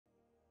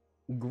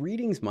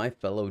Greetings, my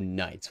fellow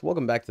knights.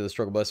 Welcome back to the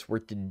Struggle Bus, where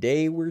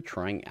today we're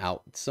trying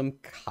out some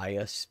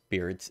Kaya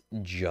Spirit's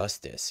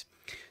Justice.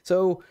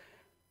 So,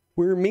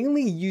 we're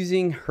mainly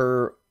using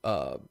her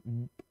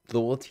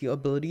loyalty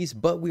abilities,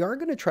 but we are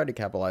going to try to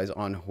capitalize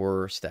on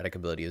her static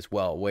ability as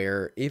well,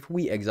 where if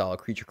we exile a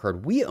creature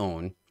card we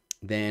own,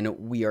 then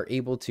we are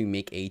able to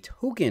make a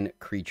token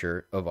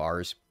creature of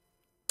ours,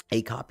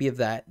 a copy of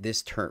that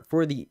this turn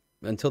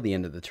until the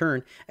end of the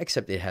turn,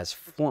 except it has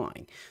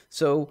flying.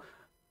 So,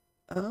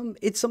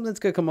 it's something that's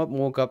going to come up and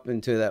woke up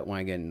into that when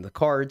I get into the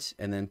cards.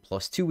 And then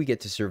 +2, we get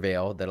to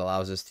Surveil. That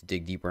allows us to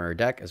dig deeper in our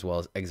deck, as well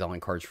as exiling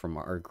cards from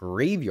our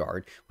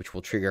graveyard, which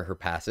will trigger her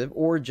passive.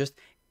 Or just,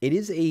 it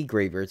is a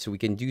graveyard, so we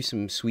can do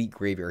some sweet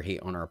graveyard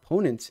hate on our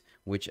opponents,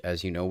 which,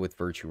 as you know, with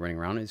Virtue running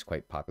around, is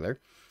quite popular.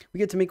 We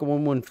get to make a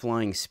 1/1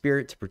 flying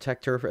spirit to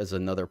protect her as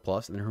another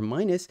plus. And her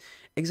minus,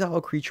 exile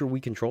a creature we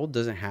control.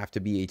 Doesn't have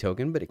to be a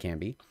token, but it can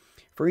be.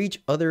 For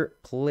each other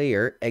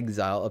player,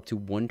 exile up to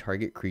one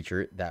target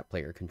creature that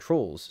player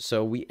controls.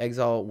 So we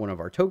exile one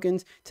of our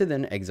tokens to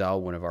then exile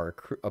one of our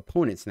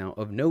opponents. Now,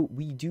 of note,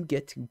 we do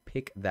get to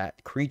pick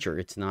that creature.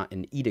 It's not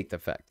an edict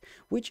effect,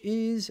 which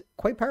is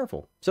quite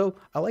powerful. So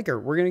I like her.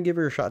 We're going to give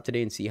her a shot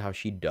today and see how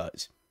she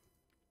does.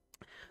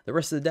 The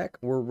rest of the deck,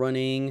 we're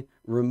running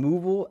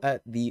removal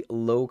at the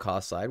low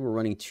cost side. We're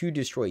running 2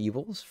 Destroy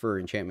Evils for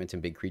enchantments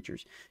and big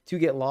creatures, 2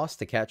 Get Lost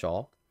to catch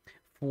all,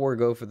 4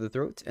 Go for the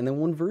Throats, and then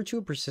 1 Virtue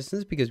of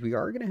Persistence because we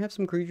are going to have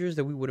some creatures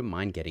that we wouldn't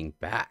mind getting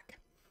back.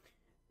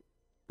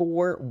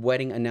 4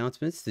 Wedding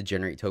Announcements to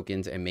generate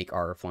tokens and make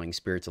our flying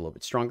spirits a little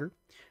bit stronger.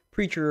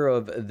 Preacher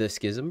of the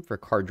Schism for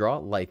card draw,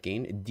 life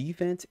gain,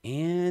 defense,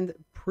 and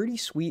pretty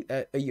sweet.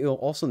 You'll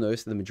also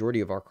notice the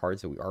majority of our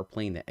cards that we are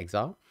playing the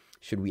exile,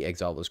 should we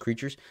exile those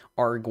creatures,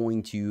 are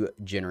going to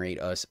generate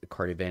us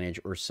card advantage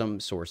or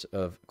some source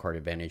of card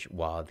advantage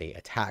while they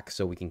attack,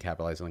 so we can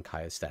capitalize on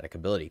Kaya's static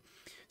ability.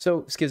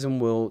 So Schism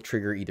will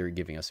trigger either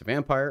giving us a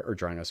vampire or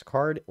drawing us a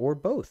card, or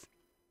both.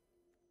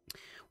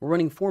 We're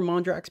running 4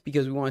 Mondrax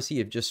because we want to see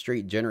if just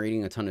straight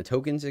generating a ton of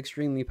tokens is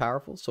extremely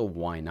powerful, so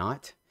why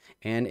not?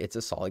 And it's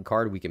a solid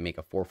card. We can make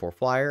a 4/4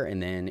 flyer,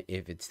 and then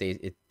if it stays,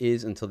 it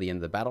is until the end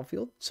of the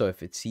battlefield. So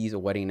if it sees a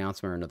Wedding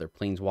Announcement or another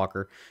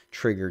Planeswalker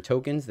trigger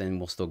tokens, then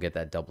we'll still get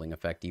that doubling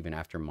effect even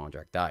after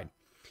Mondrak died.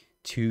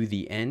 To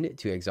the end,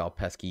 to exile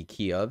pesky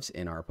Kievs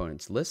in our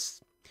opponent's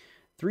lists.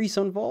 3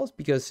 Sunfalls,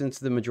 because since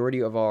the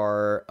majority of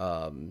our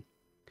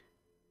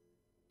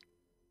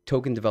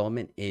token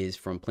development is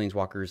from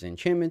Planeswalkers and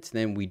enchantments,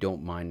 then we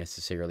don't mind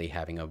necessarily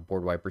having a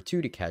board wipe or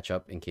 2 to catch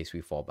up in case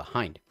we fall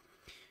behind.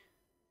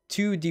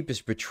 2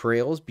 Deepest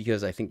Betrayals,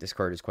 because I think this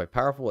card is quite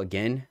powerful.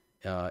 Again,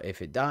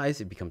 if it dies,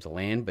 it becomes a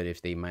land, but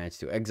if they manage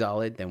to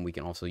exile it, then we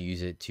can also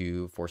use it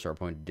to force our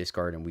opponent to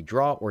discard and we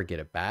draw or get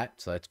a bat,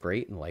 so that's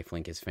great, and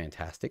lifelink is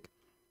fantastic.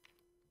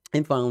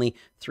 And finally,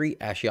 3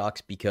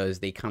 Ashioks, because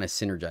they kind of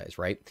synergize,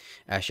 right?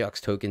 Ashiok's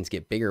tokens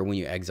get bigger when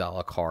you exile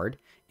a card,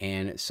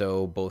 and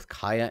so both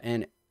Kaya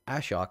and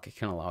Ashiok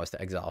can allow us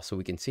to exile. So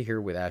we can sit here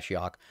with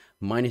Ashiok,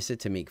 minus it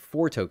to make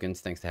 4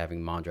 tokens thanks to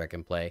having Mondrak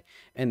in play,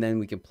 and then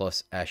we can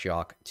plus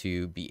Ashiok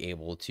to be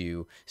able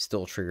to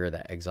still trigger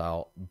that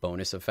exile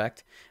bonus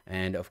effect.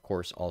 And of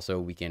course,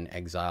 also we can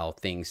exile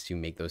things to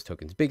make those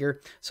tokens bigger.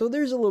 So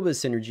there's a little bit of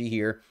synergy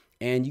here.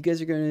 And you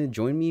guys are going to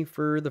join me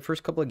for the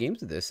first couple of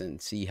games of this and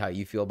see how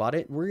you feel about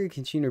it. We're going to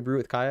continue to brew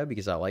with Kaya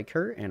because I like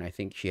her and I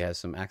think she has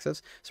some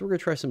access. So we're going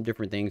to try some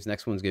different things.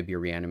 Next one's going to be a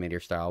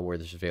Reanimator style where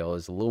the Surveil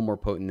is a little more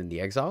potent than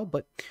the Exile,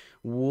 but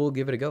we'll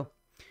give it a go.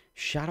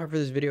 Shout out for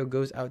this video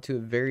goes out to a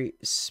very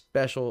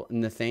special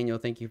Nathaniel.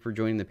 Thank you for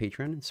joining the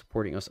Patreon and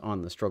supporting us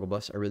on the Struggle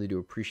Bus. I really do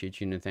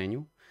appreciate you,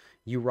 Nathaniel.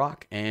 You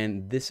rock.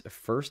 And this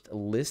first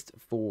list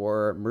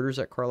for Murders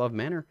at Karlov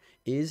Manor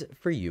is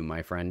for you,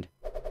 my friend.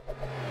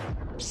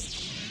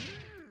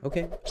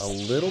 Okay, a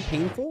little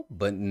painful,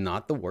 but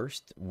not the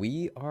worst.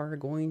 We are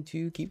going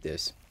to keep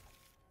this.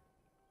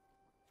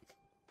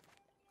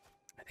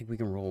 I think we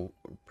can roll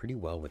pretty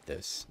well with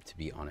this, to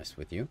be honest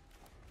with you.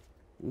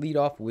 Lead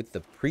off with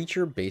the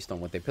Preacher based on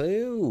what they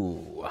play.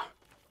 Ooh.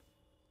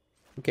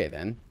 Okay,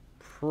 then.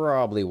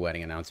 Probably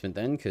Wedding Announcement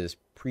then, because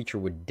Preacher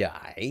would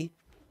die.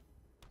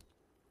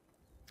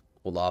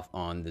 Hold off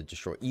on the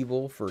Destroy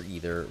Evil for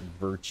either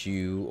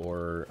Virtue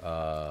or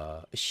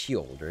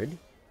Shieldred.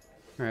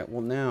 Alright,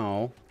 well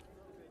now,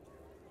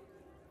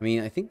 I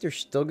mean, I think they're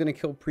still going to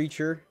kill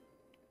Preacher.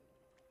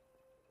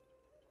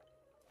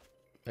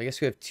 I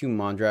guess we have 2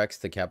 Mondrax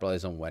to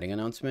capitalize on Wedding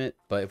Announcement,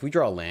 but if we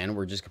draw a land,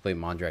 we're just going to play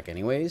Mondrak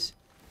anyways.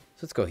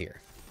 So let's go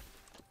here.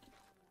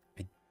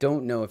 I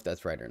don't know if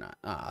that's right or not.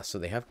 Ah, so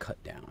they have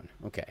cut down.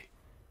 Okay,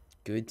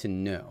 good to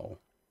know.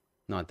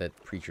 Not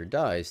that Preacher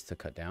dies to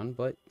cut down,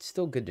 but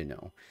still good to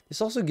know.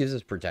 This also gives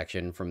us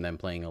protection from them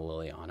playing a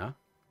Liliana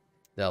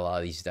that a lot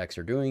of these decks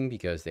are doing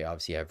because they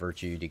obviously have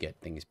Virtue to get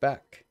things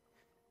back.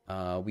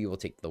 We will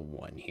take the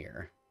 1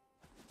 here.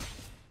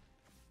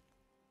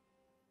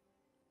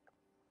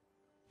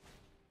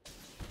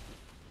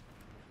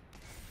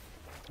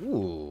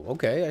 Ooh,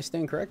 okay, I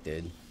stand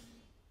corrected.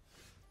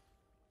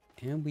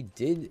 And we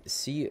did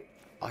see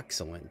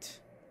excellent.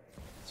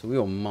 So we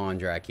will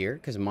Mondrak here,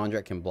 because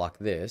Mondrak can block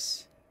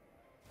this.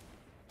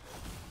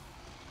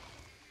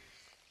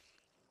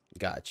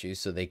 Got you.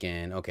 So they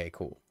can... Okay,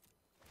 cool.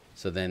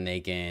 So then they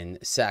can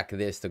sack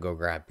this to go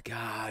grab...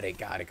 Got it.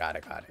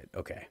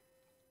 Okay.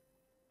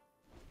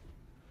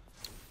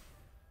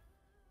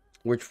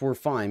 Which we're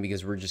fine,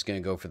 because we're just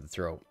going to go for the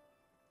throat.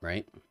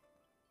 Right?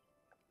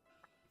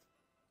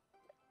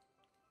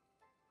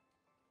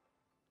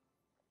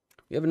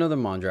 We have another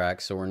Mondrak,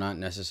 so we're not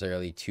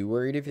necessarily too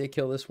worried if they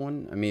kill this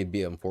one. I mean, it'd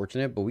be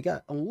unfortunate, but we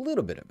got a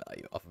little bit of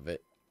value off of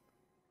it.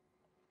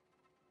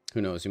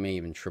 Who knows? We may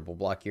even triple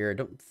block here. I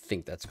don't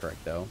think that's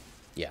correct, though.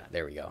 Yeah,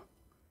 there we go.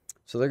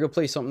 So they're going to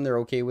play something they're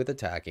okay with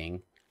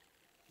attacking.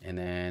 And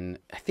then,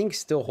 I think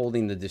still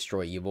holding the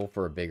Destroy Evil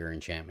for a bigger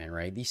enchantment,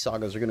 right? These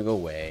Sagas are going to go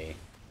away.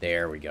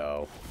 There we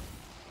go.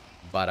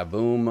 Bada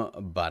boom,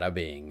 bada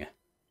bing.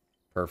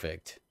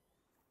 Perfect.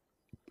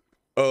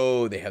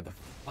 Oh, they have the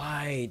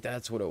fight.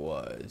 That's what it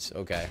was.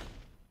 Okay.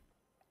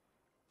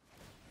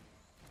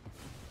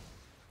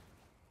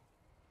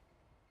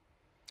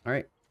 All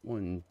right.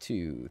 1,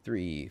 2,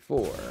 3,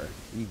 4.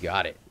 You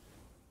got it.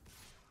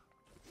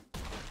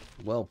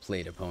 Well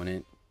played,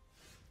 opponent.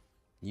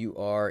 You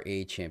are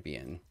a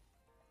champion.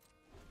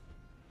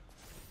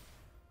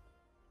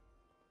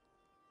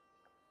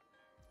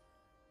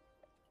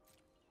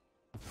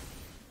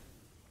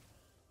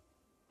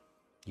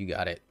 You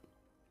got it.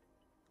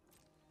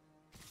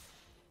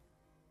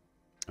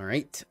 All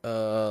right,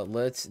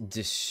 let's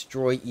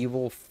destroy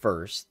evil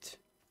first.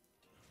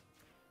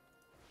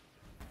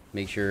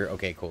 Make sure,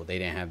 okay, cool. They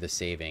didn't have the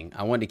saving.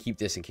 I wanted to keep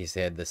this in case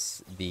they had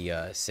this,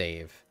 the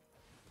save.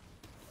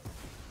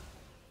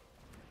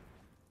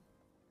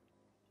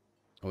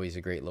 Always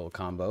a great little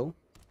combo.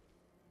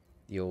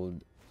 The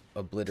old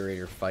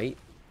obliterator fight.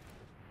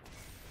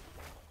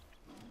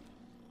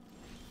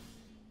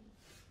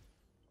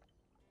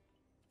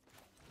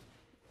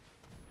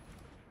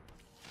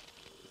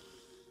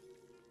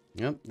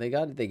 Yep, they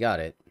got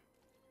it.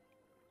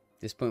 At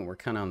this point, we're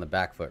kind of on the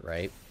back foot,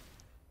 right?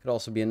 Could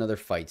also be another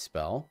fight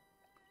spell.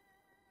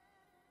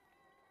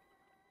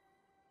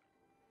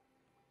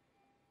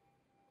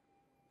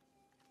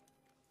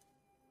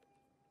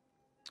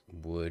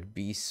 Would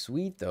be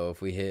sweet, though,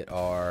 if we hit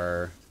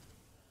our...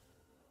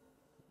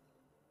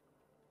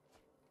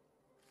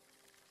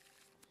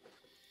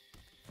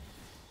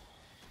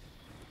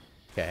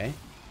 Okay.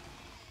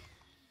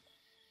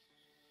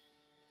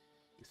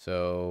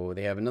 So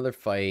they have another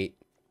fight.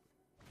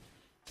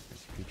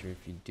 This creature,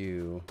 if you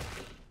do...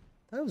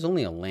 That was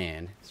only a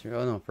land. So,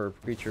 oh no, for a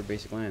creature,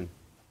 basic land.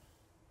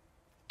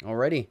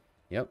 Already.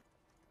 Yep.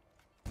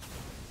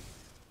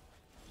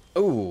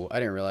 Oh, I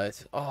didn't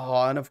realize.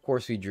 Oh, and of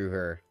course we drew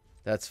her.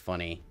 That's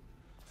funny.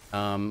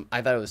 I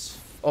thought it was...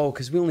 Oh,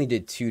 because we only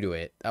did 2 to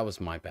it. That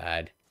was my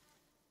bad.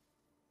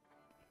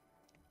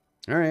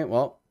 Alright,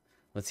 well.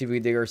 Let's see if we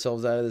dig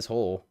ourselves out of this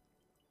hole.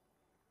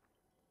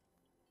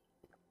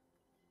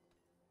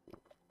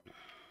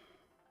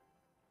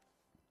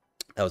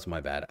 That was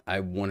my bad. I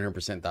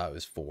 100% thought it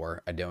was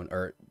 4. I don't,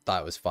 or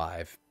thought it was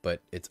 5,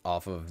 but it's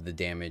off of the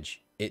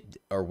damage it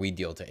or we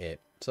deal to it.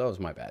 So that was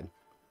my bad.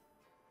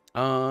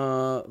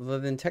 Well,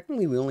 then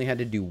technically we only had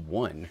to do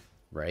 1,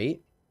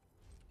 right?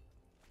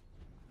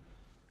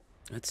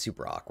 That's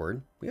super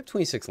awkward. We have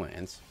 26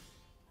 lands.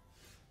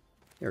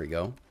 There we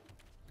go.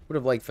 Would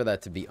have liked for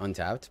that to be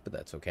untapped, but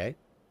that's okay.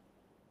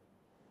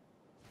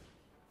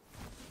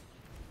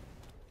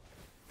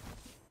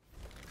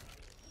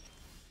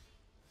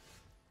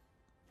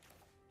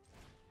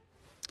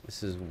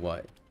 This is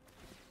what?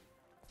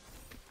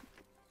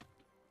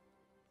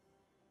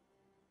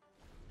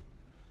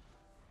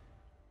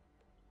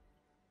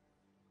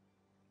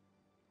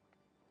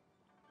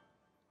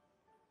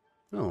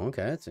 Oh,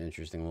 okay. That's an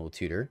interesting little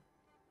tutor.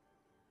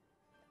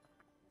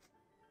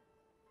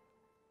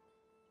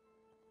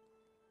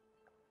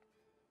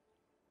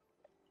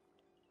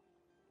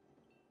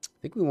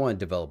 I think we want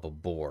to develop a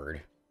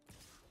board.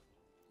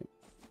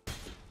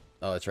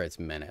 Oh, that's right. It's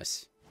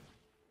Menace.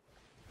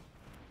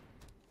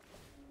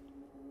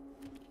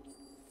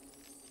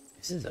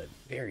 This is a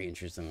very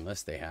interesting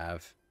list they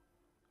have.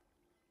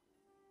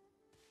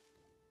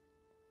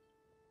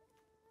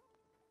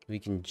 We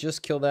can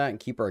just kill that and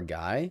keep our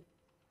guy.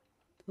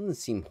 Doesn't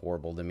seem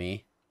horrible to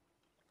me.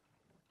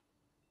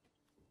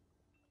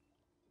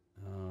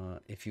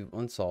 If you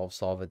unsolve,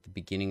 solve at the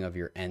beginning of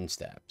your end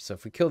step. So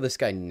if we kill this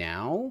guy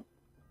now,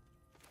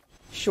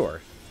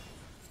 sure.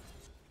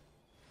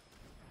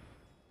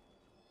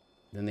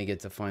 Then they get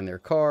to find their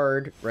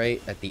card,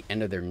 right, at the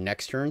end of their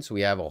next turn. So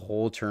we have a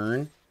whole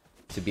turn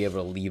to be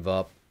able to leave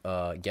up,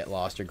 get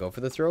lost, or go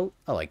for the throat.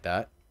 I like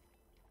that.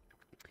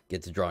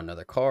 Get to draw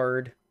another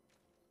card.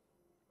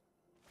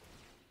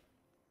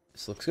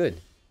 This looks good.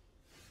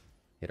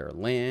 Hit our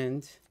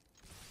land.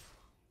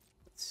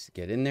 Let's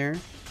get in there.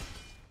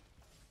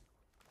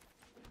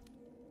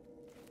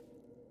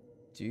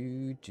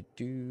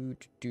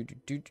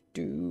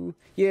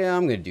 Yeah,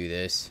 I'm gonna do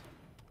this.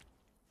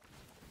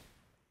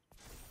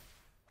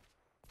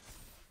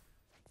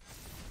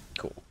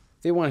 Cool.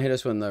 If they want to hit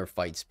us with another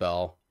fight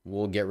spell,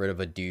 We'll get rid of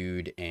a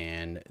dude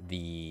and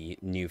the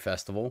new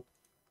festival. 1,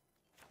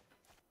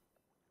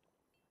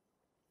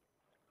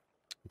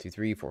 2,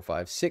 3, 4,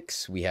 5,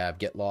 6. We have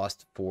Get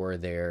Lost for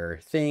their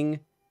thing.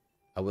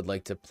 I would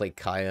like to play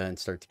Kaya and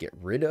start to get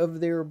rid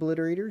of their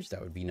obliterators.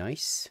 That would be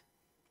nice.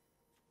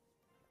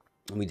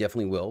 And we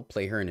definitely will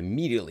play her and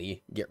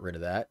immediately get rid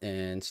of that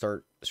and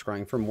start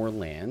scrying for more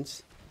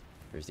lands.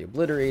 Here's the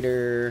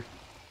obliterator.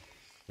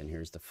 Then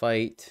here's the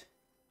fight.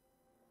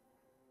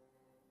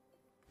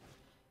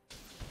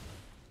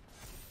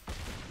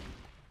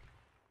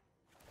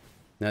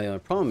 Now the only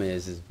problem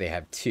is they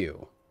have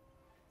 2.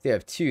 If they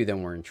have 2,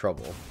 then we're in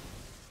trouble,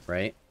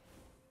 right?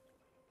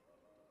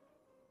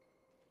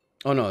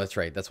 Oh no, that's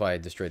right. That's why I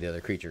destroyed the other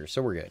creatures.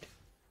 So we're good.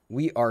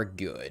 We are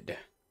good.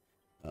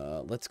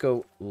 Let's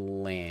go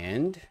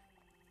land.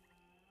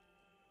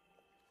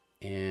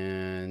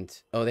 And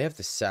oh, they have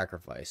to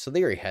sacrifice. So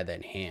they already had that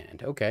in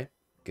hand. Okay,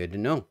 good to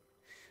know.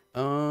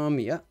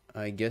 Yeah,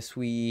 I guess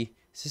we...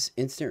 Is this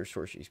instant or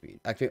sorcery speed?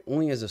 Actually,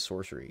 only as a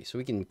sorcery. So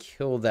we can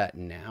kill that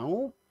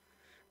now.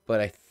 But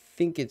I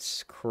think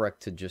it's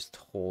correct to just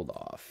hold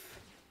off.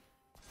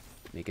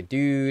 Make a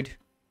dude.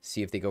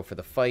 See if they go for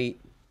the fight.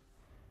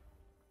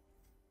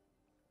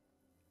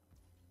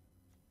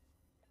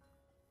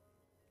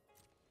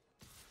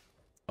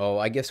 Oh,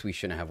 I guess we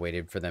shouldn't have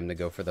waited for them to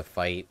go for the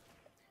fight.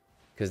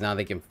 Because now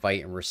they can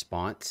fight in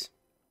response.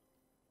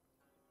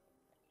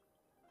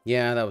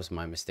 Yeah, that was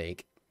my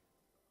mistake.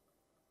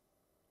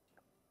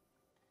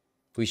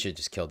 We should have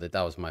just killed it.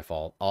 That was my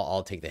fault.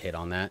 I'll take the hit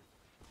on that.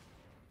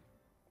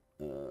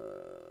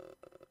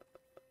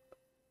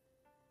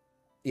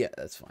 Yeah,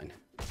 that's fine.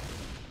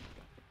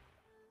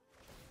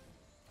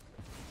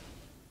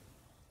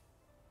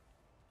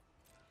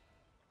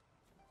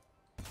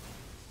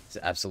 It's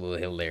absolutely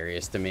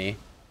hilarious to me.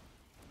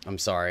 I'm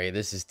sorry,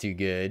 this is too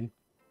good.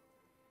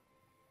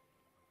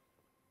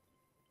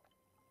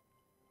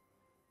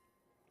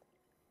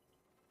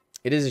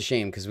 It is a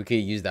shame because we could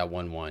have used that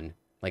 1/1.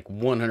 Like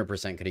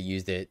 100% could have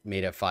used it,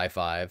 made it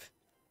 5/5.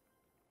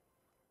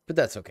 But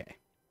that's okay.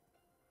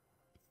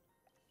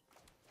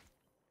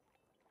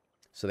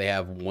 So they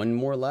have 1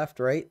 more left,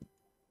 right?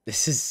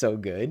 This is so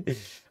good.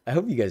 I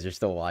hope you guys are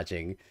still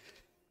watching.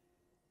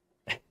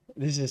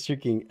 This is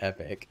freaking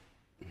epic.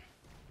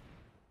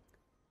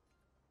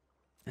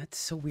 That's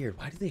so weird.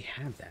 Why do they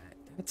have that?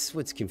 That's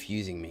what's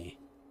confusing me.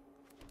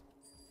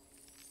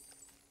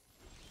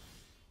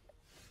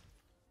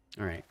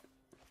 All right.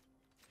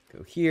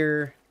 Go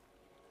here.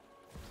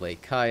 Play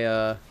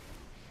Kaya.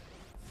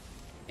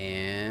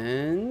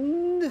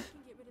 And... I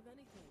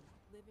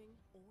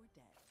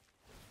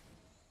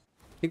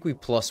think we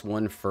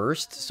 +1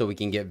 first, so we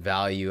can get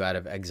value out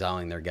of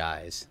exiling their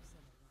guys.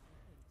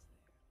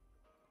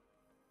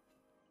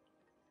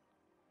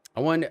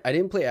 I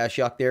didn't play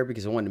Ashiok there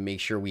because I wanted to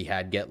make sure we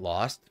had Get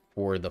Lost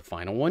for the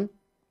final one.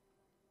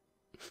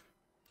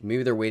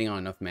 Maybe they're waiting on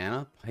enough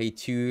mana. Pay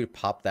 2 to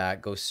pop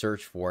that, go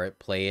search for it,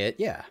 play it.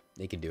 Yeah,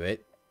 they can do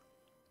it.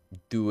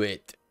 Do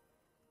it.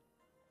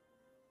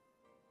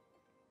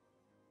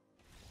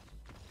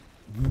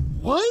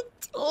 What?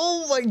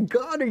 Oh my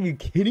god, are you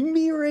kidding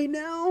me right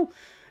now?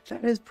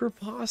 That is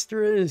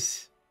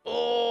preposterous.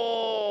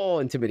 Oh,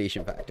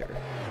 intimidation factor.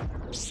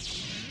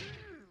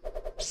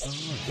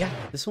 Yeah,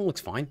 this one looks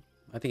fine.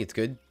 I think it's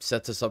good.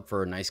 Sets us up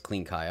for a nice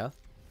clean Kaya.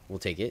 We'll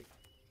take it.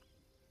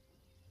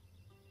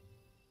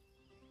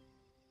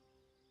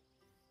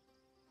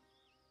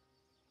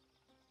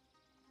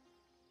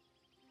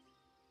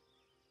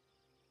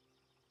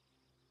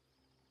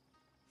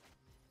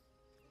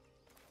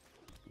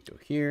 Go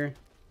here.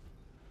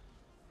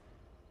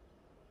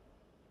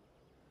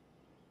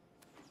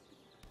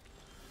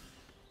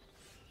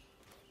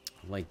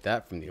 Like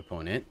that from the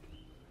opponent.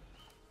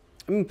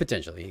 I mean,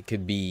 potentially. It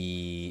could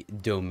be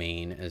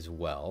domain as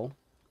well.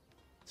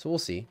 So we'll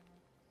see.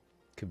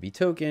 Could be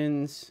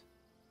tokens.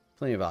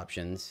 Plenty of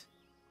options.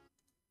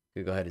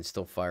 Could go ahead and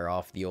still fire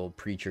off the old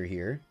preacher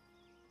here.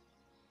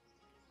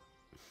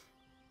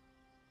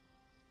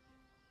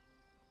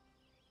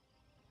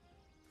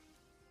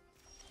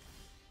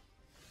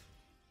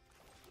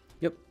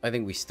 Yep, I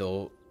think we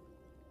still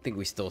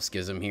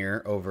schism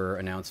here over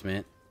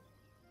announcement.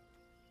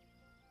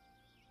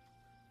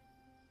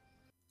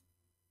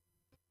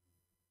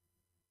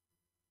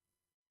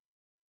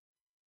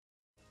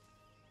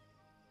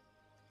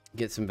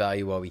 Get some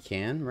value while we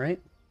can,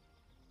 right?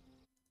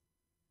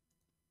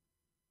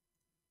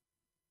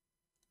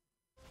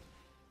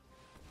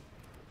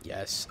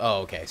 Yes.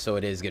 Oh, okay. So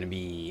it is going to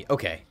be...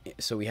 Okay.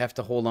 So we have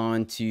to hold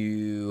on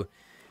to...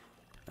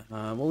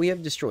 well, we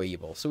have Destroy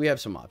Evil. So we have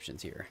some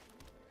options here.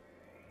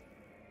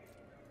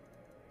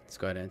 Let's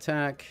go ahead and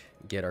attack.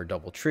 Get our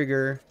double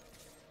trigger.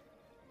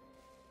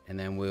 And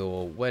then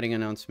we'll... Wedding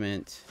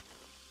Announcement.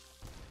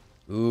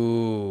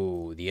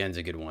 Ooh, the end's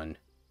a good one.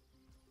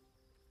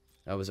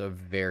 That was a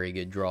very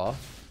good draw.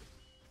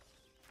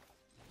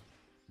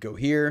 Go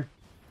here.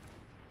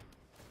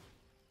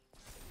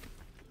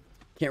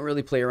 Can't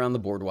really play around the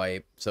board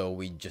wipe, so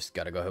we just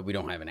gotta go ahead. We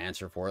don't have an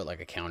answer for it,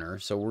 like a counter,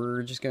 so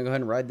we're just gonna go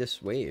ahead and ride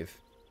this wave.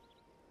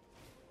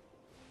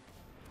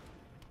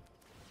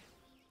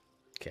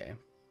 Okay.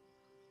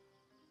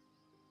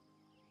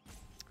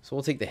 So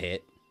we'll take the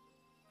hit.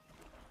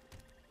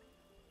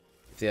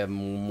 If they have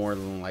more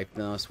life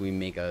than us, we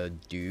make a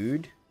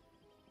dude.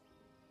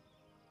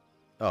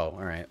 Oh,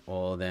 alright.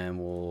 Well, then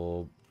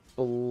we'll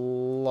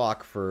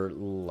block for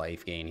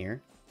life gain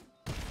here.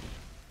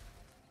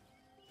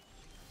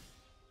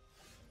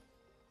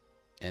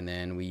 And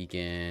then we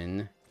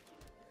can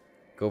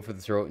go for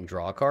the throat and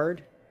draw a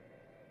card.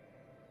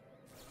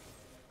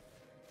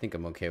 I think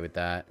I'm okay with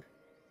that.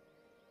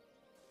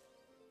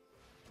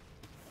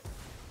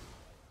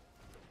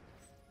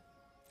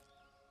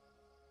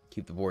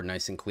 Keep the board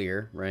nice and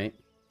clear, right?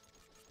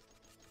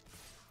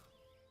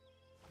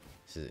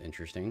 This is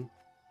interesting.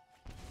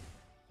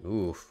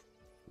 Oof.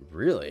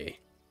 Really?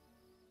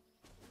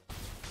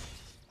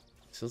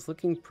 This is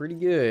looking pretty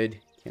good.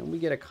 Can we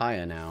get a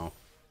Kaya now?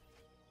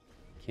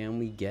 Can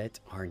we get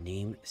our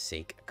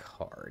namesake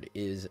card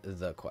is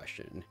the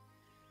question.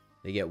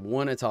 They get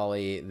one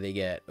Atali, they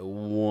get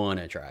one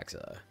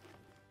Atraxa.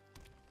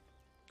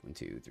 1,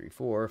 2, 3,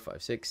 4,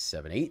 5, 6,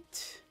 7,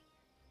 8.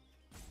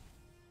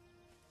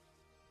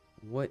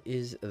 What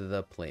is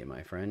the play,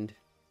 my friend?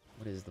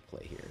 What is the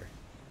play here?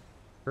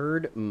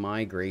 Herd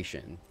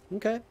migration.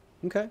 Okay,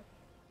 okay.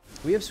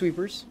 We have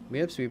sweepers. We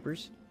have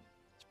sweepers.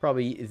 It's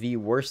probably the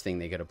worst thing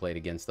they could have played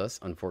against us,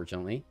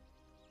 unfortunately.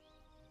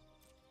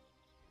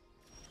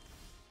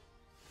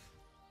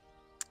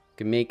 We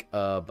can make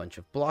a bunch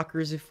of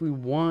blockers if we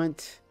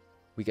want.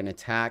 We can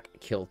attack,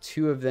 kill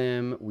 2 of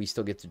them. We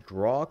still get to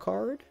draw a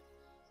card.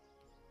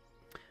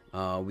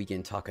 We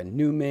can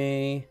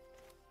Takanume.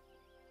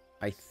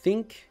 I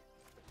think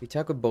we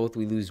attack with both.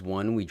 We lose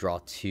 1. We draw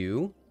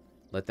 2.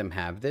 Let them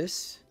have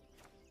this.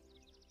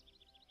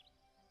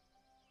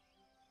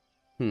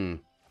 I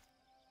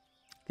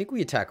think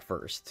we attack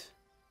first.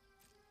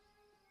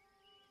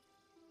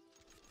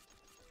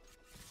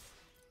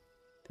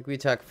 We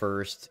attack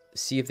first,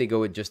 see if they go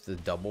with just the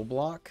double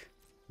block,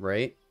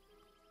 right?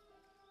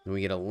 Then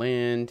we get a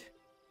land.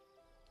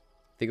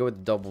 If they go with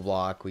the double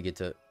block, we get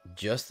to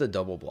just the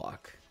double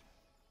block.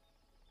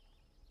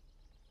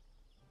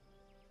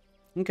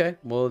 Okay,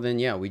 well then,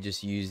 yeah, we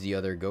just use the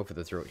other go for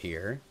the throat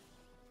here.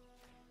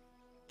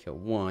 Kill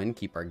 1,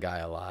 keep our guy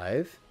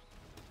alive.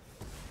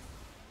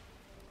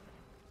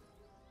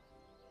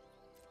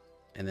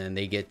 And then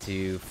they get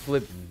to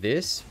flip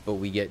this, but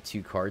we get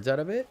 2 cards out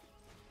of it.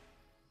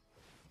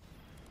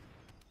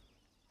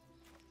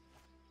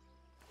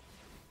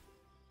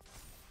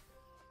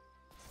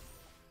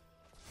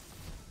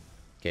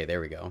 Okay,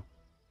 there we go.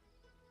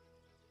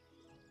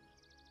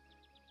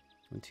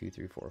 1, 2,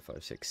 3, 4,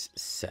 5, 6,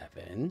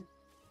 7.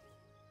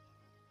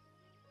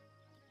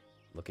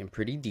 Looking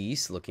pretty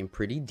decent. Looking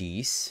pretty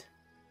decent.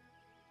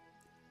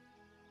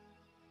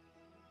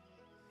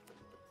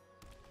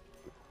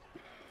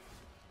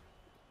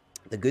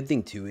 The good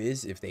thing too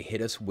is if they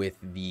hit us with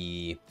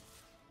the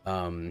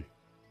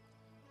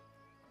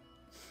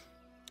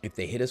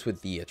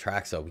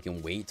Atraxa, we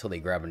can wait till they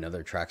grab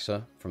another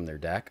Atraxa from their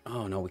deck.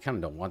 Oh no, we kind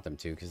of don't want them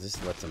to because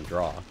this lets them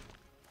draw.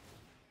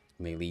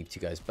 May leave 2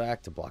 guys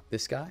back to block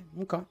this guy.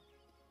 Okay.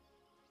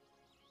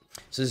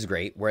 So this is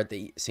great. We're at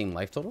the same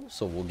life total,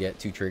 so we'll get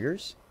 2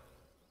 triggers.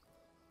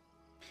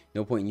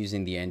 No point in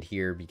using the end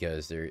here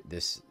because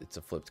it's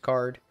a flipped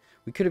card.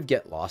 We could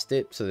have lost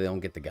it so they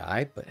don't get the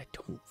guy, but I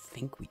don't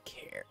think we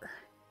care.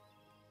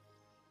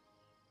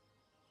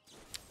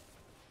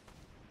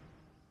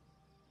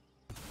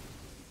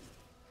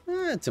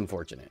 It's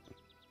unfortunate.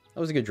 That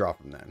was a good draw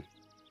from them.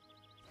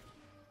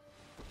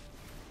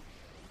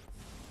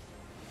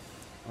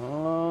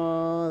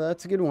 Oh,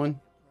 that's a good one.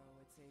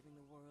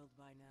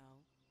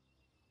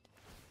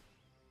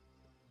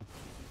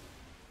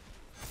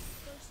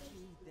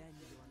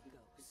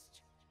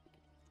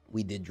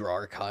 We did draw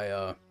our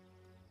Kaya.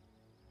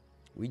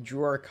 We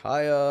drew our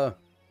Kaya.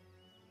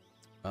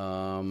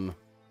 1,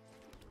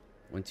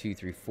 2,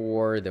 3,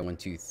 4. Then 1,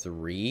 2,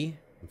 3.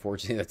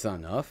 Unfortunately, that's not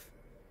enough.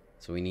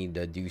 So we need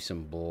to do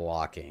some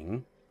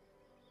blocking.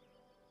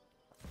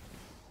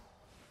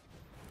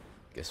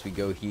 Guess we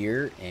go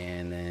here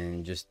and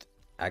then just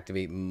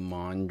activate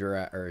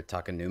Mandra or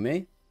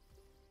Takanume.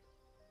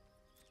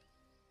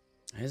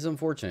 That is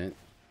unfortunate.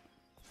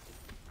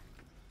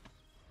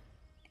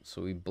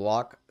 So we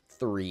block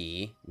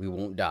 3. We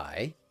won't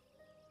die.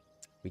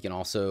 We can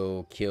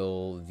also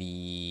kill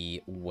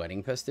the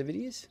wedding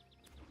festivities.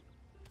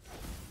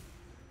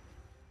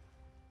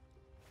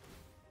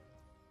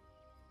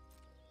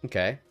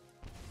 Okay.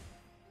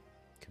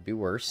 Could be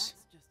worse.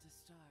 That's just a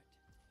start.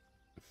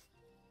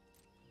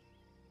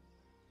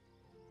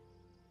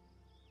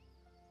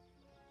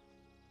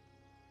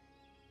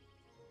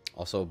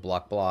 Also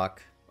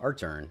block. Our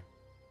turn.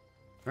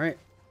 Alright.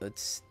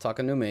 Let's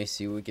Takanume,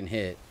 see what we can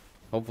hit.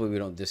 Hopefully we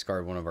don't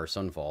discard one of our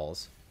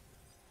Sunfalls.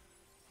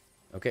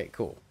 Okay,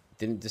 cool.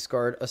 Didn't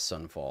discard a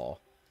Sunfall.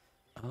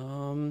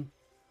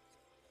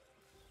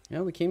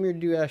 Yeah, we came here to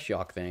do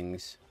Ashiok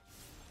things.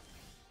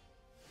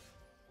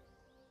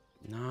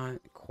 Not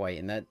quite,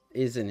 and that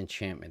is an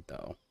enchantment,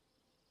 though.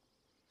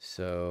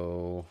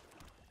 So...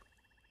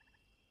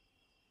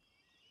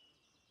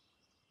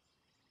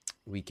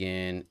 We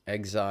can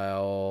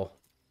exile.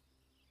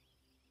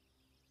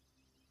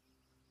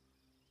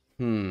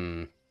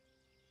 We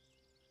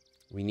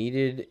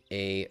needed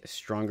a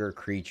stronger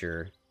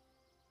creature,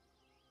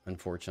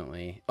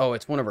 unfortunately. Oh,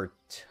 it's one of our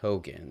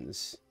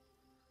tokens.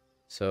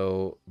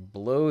 So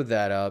blow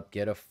that up,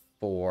 get a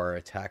 4,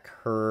 attack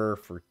her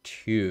for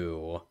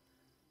 2.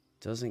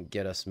 Doesn't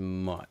get us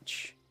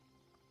much.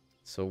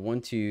 So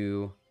 1,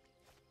 2,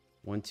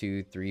 1,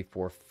 2, 3,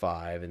 4,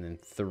 5, and then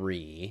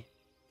 3.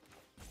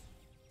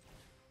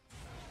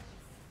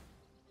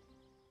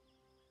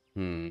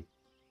 We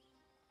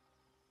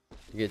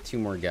get 2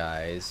 more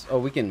guys. Oh,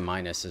 we can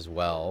minus as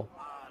well.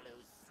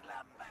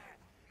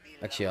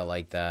 Actually, I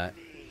like that.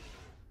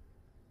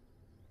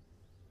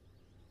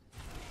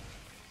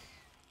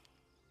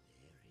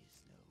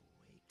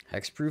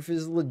 Hexproof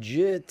is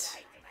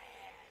legit.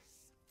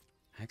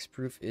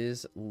 Hexproof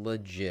is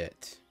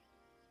legit.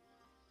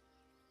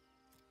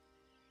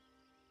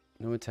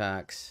 No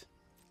attacks.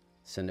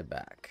 Send it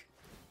back.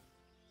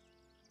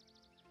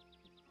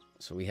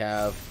 So we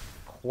have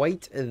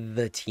quite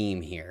the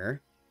team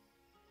here.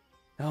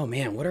 Oh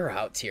man, what are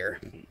outs here?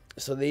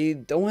 So they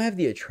don't have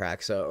the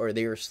Atraxa, or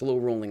they are slow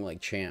rolling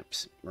like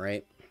champs,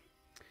 right?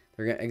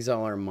 They're going to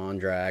exile our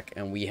Mondrak,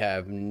 and we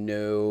have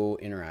no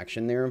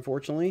interaction there,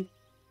 unfortunately.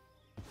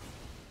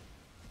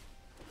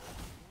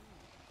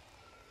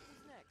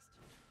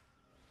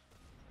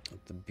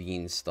 With the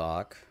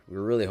Beanstalk. We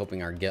were really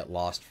hoping our Get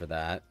Lost for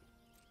that.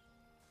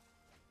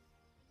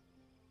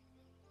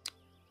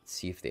 Let's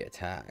see if they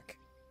attack.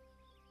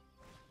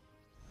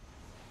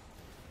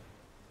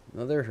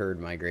 Another herd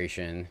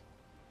migration.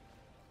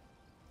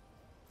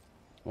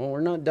 Well, we're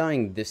not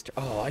dying this turn.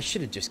 Oh, I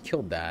should have just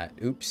killed that.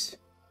 Oops.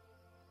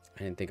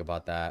 I didn't think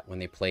about that when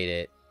they played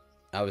it.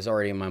 I was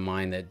already in my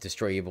mind that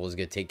Destroy Evil was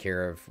going to take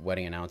care of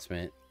Wedding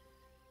Announcement.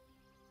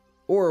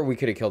 Or we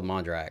could have killed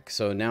Mondrak.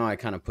 So now I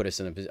kind of put us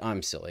in a position.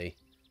 I'm silly.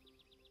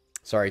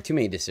 Sorry, too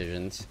many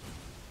decisions.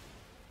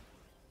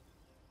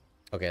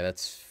 Okay,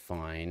 that's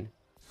fine.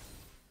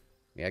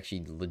 We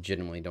actually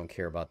legitimately don't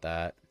care about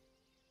that.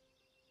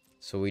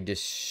 So we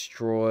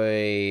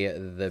destroy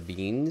the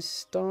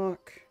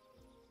Beanstalk.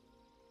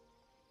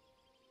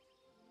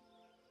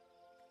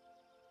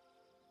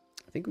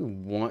 I think we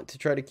want to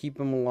try to keep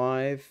him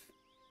alive.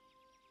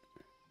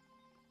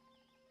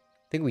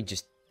 I think we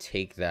just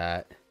take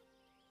that.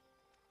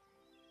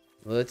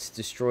 Let's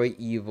destroy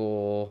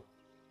evil.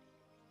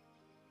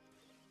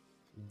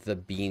 The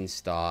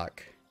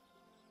Beanstalk.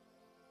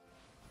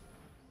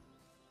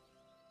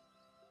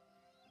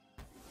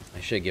 I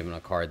should have given a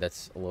card.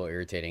 That's a little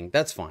irritating.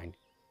 That's fine.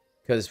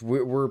 Because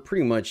we're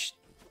pretty much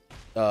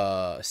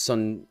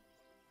Sunfall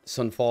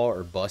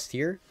or bust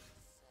here.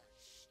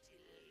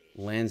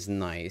 Land's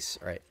nice.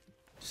 Alright.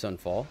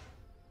 Sunfall.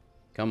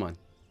 Come on.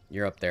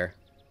 You're up there.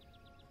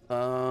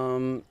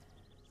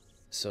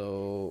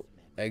 So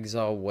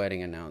exile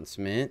Wedding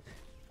Announcement.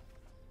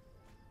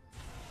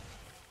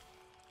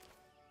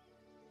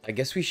 I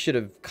guess we should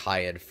have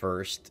Kaya'd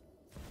first,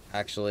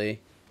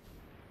 actually.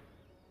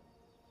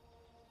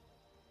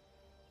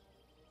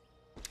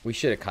 We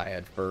should have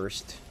Kaya'd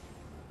first.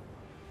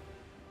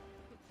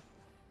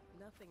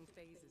 Nothing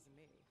phases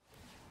me.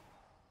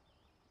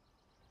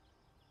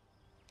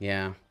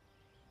 Yeah.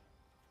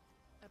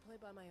 I play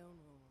by my own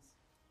rules.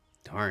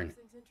 Darn.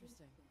 Things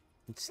interesting.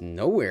 It's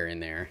nowhere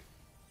in there.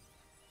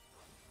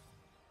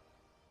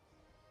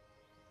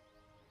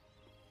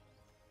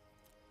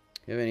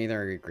 You have anything in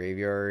our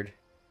graveyard?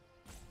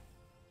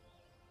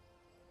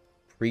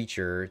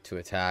 Preacher to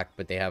attack,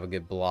 but they have a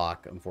good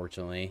block,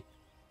 unfortunately.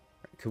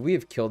 Could we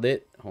have killed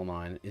it? Hold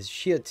on. Is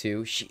she at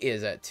 2? She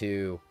is at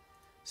 2.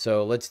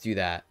 So let's do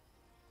that.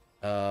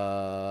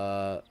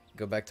 Go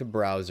back to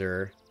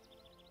browser.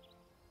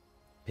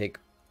 Pick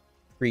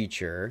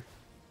Preacher.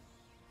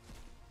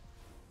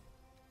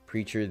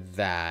 Preacher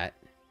that.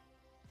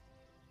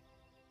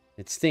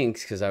 It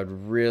stinks because I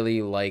would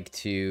really like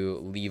to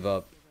leave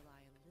up.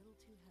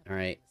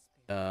 Alright.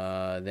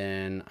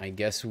 Then I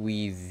guess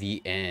we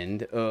the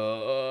end.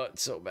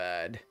 It's so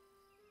bad.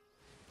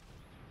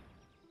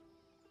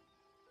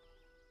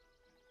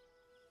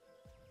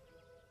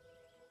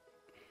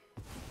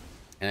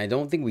 And I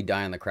don't think we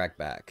die on the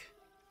crackback.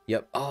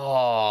 Yep.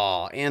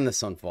 Oh, and the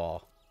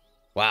Sunfall.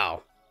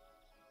 Wow.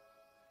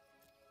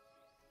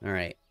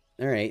 Alright.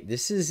 Alright,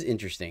 this is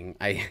interesting.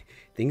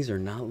 Things are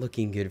not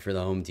looking good for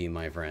the home team,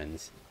 my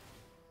friends.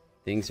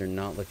 Things are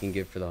not looking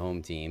good for the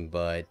home team,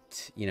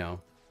 but, you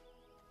know.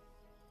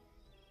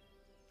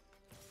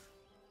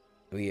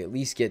 We at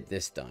least get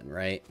this done,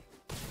 right?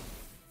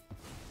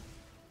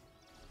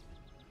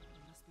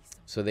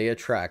 So they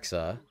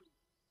Atraxa.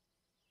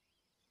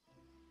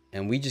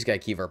 And we just gotta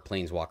keep our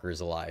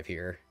Planeswalkers alive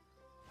here.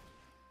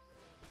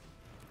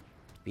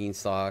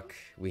 Beanstalk.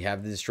 We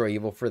have the Destroy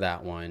Evil for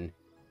that one.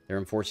 They're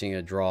unfortunately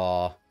going to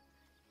draw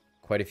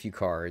quite a few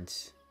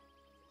cards.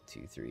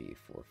 2, 3,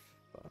 4,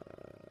 5.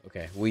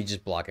 Okay, we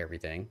just block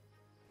everything.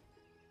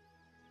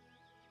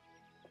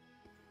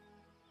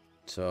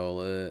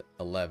 So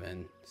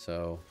 11.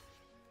 So,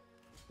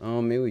 oh,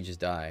 maybe we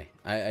just die.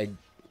 All right.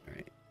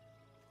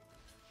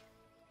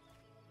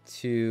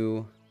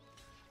 2,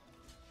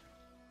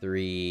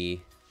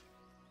 3,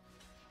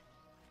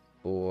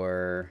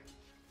 4,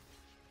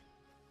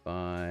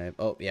 5.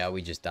 Oh, yeah,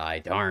 we just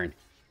died. Darn.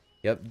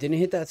 Yep, didn't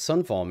hit that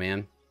sunfall,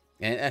 man.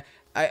 And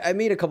I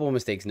made a couple of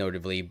mistakes,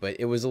 notably, but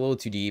it was a little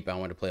too deep. I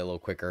wanted to play a little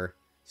quicker.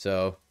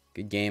 So,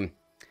 good game.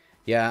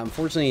 Yeah,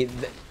 unfortunately,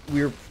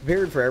 we were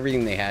prepared for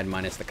everything they had,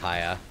 minus the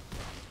Kaya.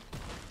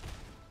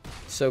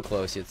 So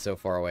close, yet so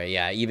far away.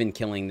 Yeah, even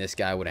killing this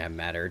guy wouldn't have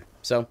mattered.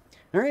 So,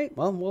 alright,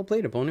 well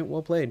played, opponent.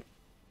 Well played.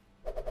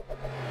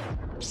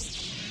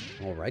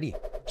 Alrighty.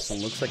 This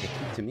one looks like a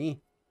keep to me.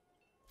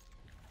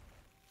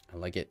 I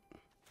like it.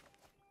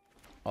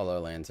 All our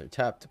lands are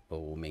tapped, but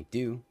we'll make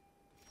do.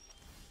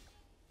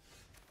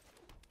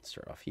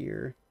 Start off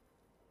here.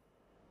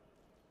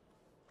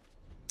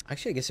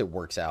 Actually, I guess it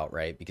works out,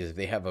 right? Because if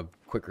they have a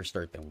quicker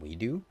start than we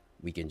do,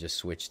 we can just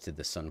switch to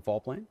the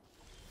Sunfall plan.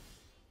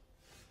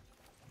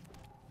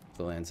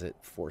 The lands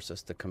that force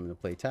us to come into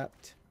play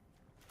tapped.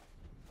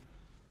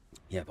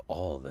 You have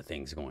all the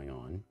things going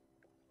on.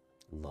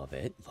 Love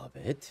it, love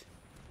it.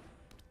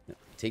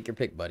 Take your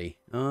pick, buddy.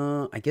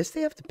 I guess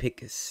they have to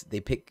pick. They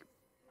pick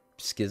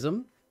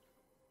Schism,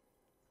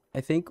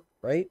 I think,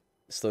 right?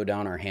 Slow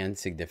down our hand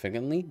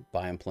significantly,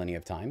 buy them plenty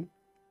of time.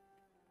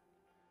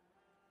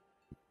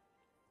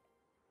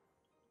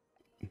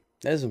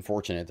 That is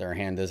unfortunate that our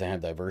hand doesn't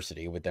have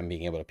diversity with them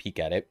being able to peek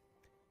at it.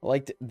 I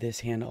liked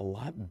this hand a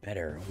lot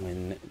better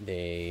when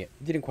they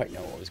didn't quite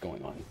know what was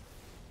going on.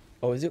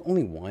 Oh, is it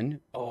only one?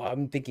 Oh,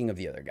 I'm thinking of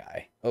the other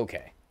guy.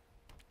 Okay.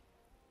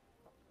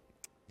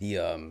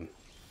 The,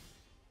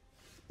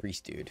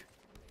 priest dude.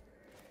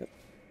 Yep.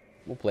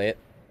 We'll play it.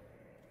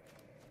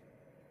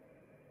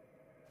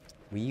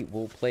 We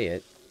will play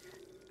it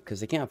because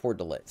they can't afford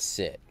to let it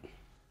sit,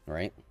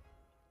 right?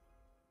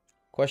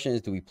 Question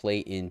is, do we play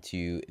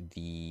into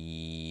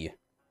the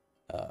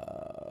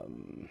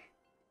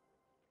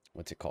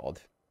what's it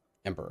called?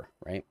 Emperor,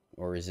 right?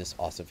 Or is this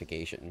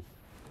ossification?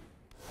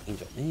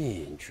 Angel.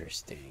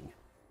 Interesting.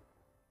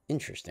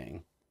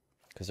 Interesting.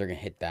 Because they're gonna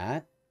hit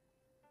that.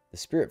 The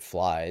spirit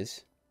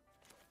flies.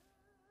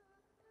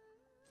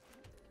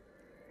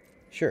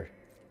 Sure.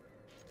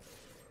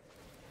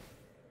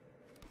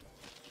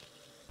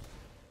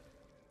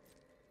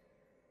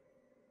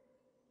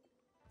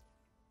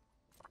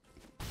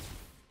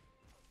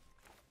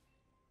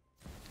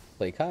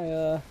 Play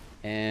Kaya,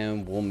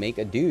 and we'll make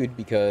a dude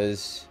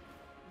because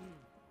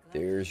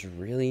there's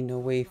really no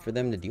way for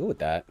them to deal with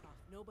that.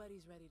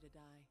 Nobody's ready to die.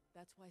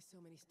 That's why so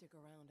many stick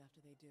around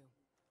after they do.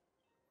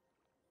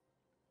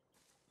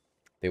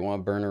 They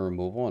want to burn a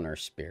removal on our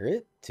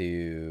spirit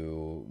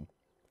to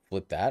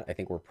flip that. I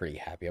think we're pretty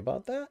happy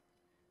about that.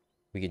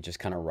 We could just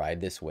kind of ride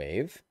this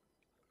wave.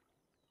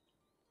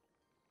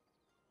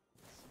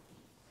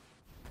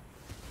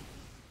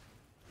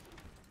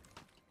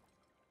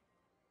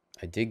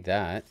 I dig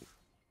that.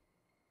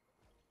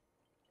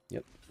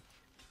 Yep.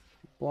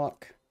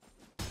 Block.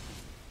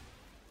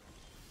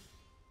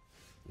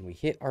 And we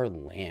hit our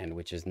land,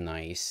 which is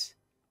nice.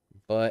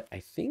 But I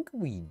think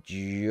we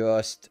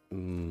just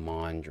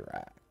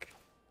Mondrak.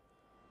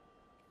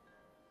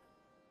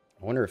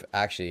 I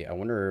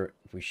wonder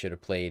if we should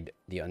have played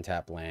the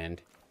untapped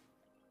land.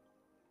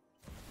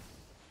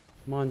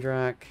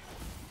 Mondrak.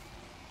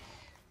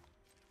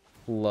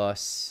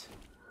 Plus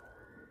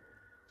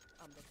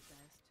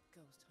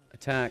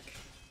attack.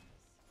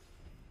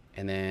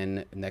 And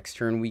then next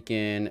turn we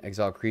can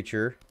exile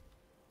creature.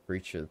 For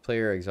each of the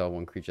player, exile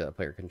one creature that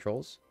player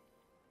controls.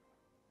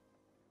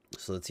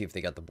 So let's see if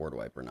they got the board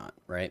wipe or not,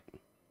 right?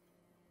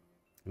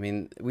 I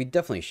mean, we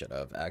definitely should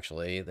have,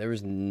 actually. There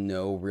was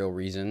no real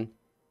reason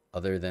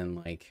other than,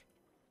 like,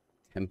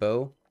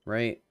 tempo,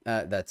 right?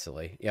 That's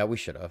silly. Yeah, we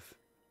should have.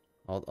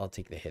 I'll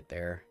take the hit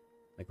there.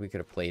 Like, we could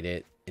have played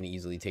it and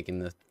easily taken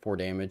the 4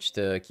 damage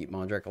to keep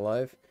Mondrak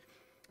alive.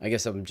 I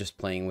guess I'm just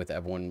playing with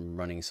everyone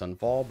running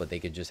Sunfall, but they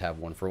could just have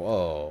one for...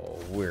 Oh,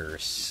 we're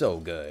so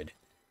good.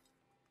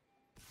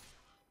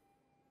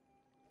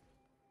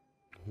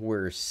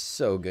 We're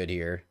so good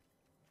here.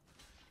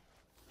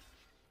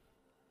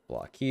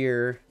 Block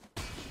here.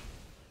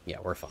 Yeah,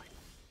 we're fine.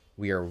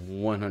 We are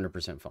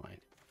 100% fine.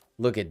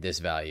 Look at this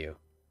value.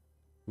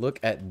 Look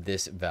at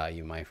this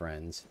value, my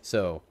friends.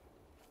 So,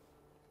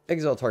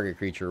 exile target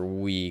creature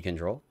we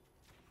control.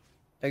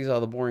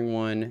 Exile the boring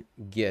one.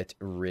 Get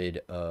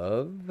rid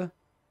of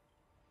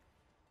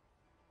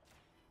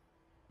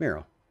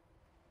Miro.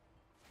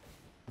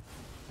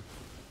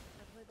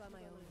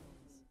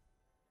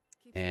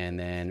 And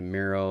then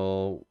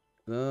Miro,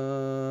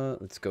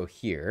 let's go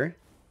here.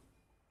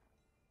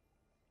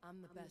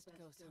 I'm the best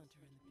ghost hunter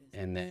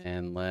in the business. And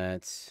then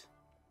let's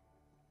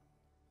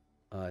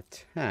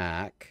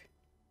attack.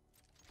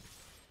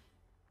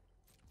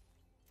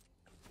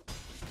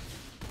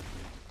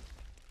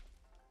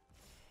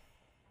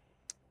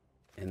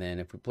 And then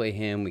if we play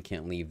him, we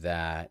can't leave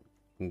that.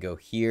 We can go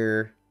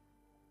here.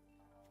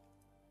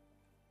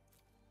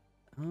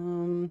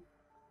 I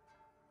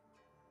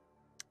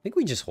think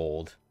we just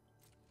hold.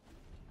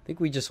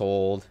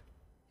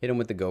 Hit him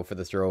with the go for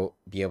the throw.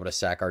 Be able to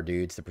sack our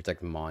dudes to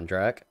protect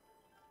Mondrak.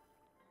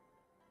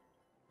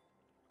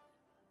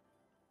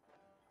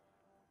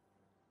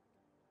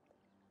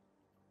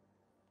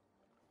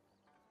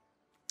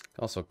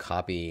 Also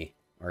copy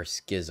our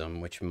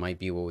Schism, which might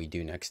be what we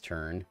do next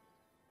turn.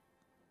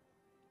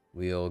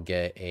 We'll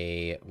get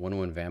a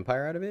 1/1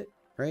 vampire out of it,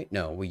 right?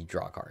 No, we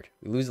draw a card.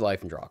 We lose a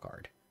life and draw a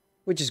card,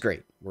 which is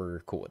great. We're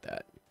cool with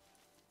that.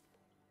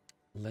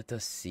 Let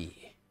us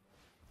see.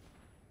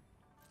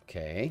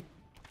 Okay.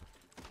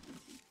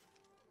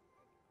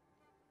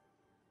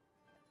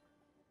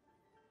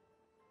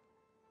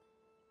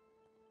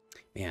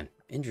 Man,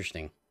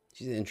 interesting.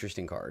 She's an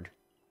interesting card.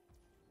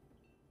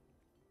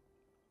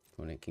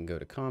 Opponent can go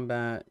to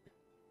combat.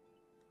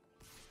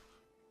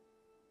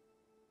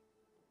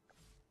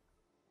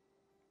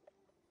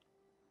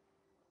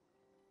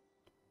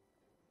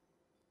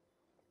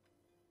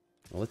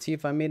 Well, let's see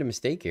if I made a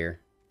mistake here.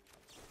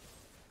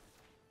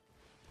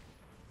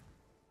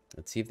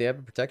 Let's see if they have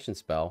a protection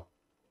spell.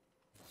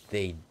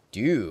 They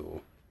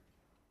do.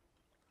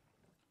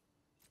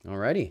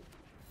 Alrighty.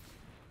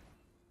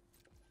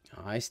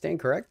 I stand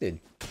corrected.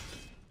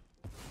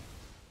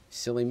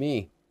 Silly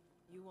me.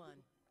 You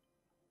won.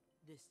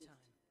 This time.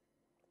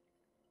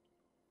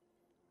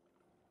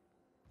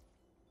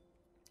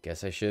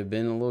 Guess I should have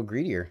been a little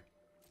greedier.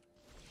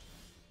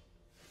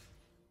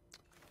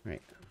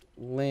 Right.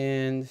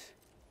 Land.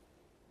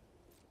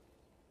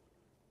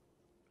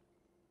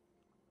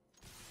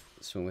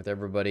 Swing with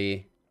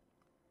everybody.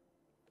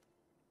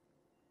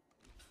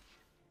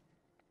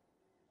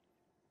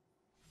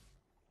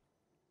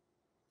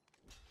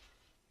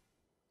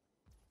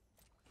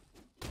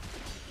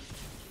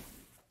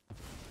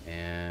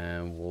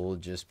 And we'll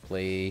just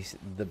play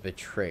the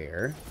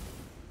Betrayer.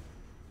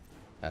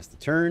 Pass the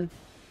turn.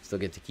 Still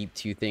get to keep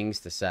 2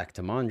 things to sack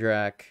to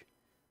Mondrak.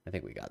 I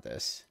think we got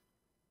this.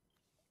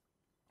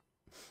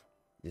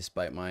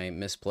 Despite my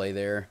misplay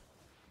there.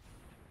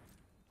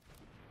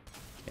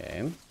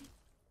 Okay.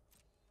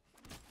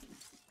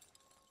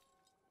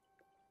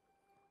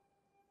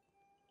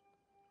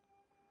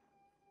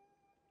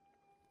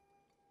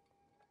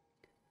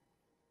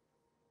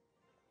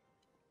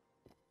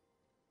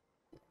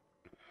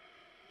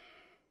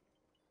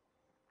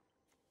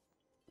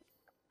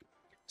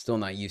 Still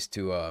not used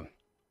to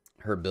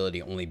her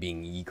ability only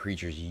being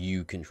creatures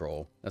you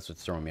control. That's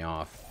what's throwing me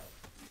off.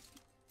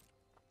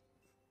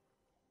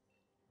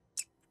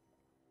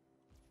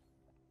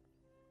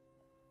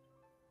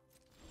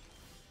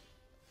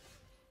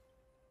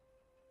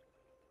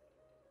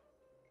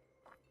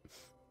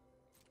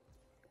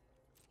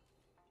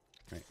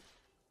 Right.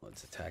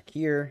 Let's attack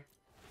here.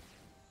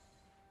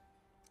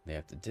 They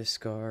have to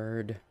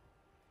discard.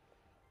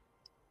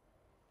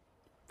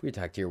 If we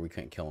attacked here, we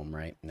couldn't kill them,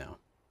 right? No.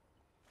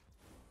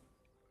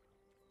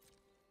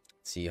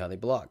 See how they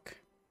block.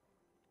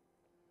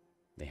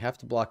 They have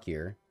to block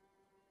here.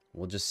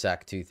 We'll just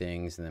sack 2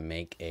 things and then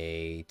make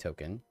a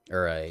token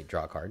or a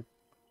draw card.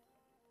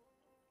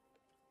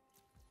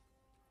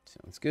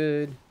 Sounds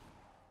good.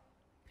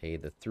 Pay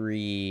the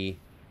 3.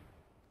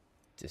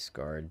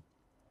 Discard.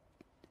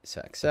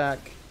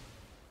 Sack.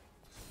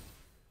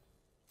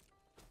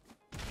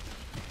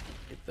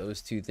 Get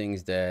those 2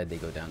 things dead. They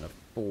go down to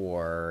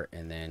 4.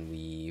 And then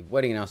we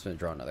wedding announcement,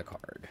 draw another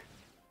card.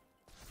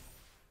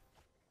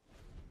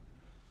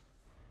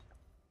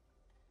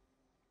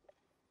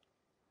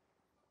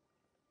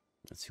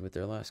 Let's see what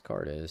their last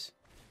card is.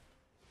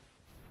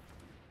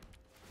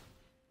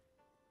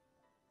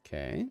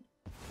 Okay.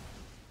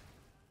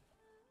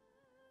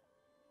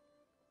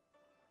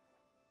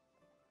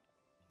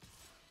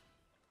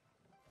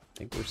 I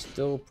think we're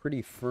still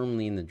pretty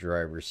firmly in the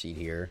driver's seat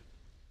here.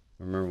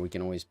 Remember, we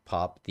can always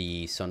pop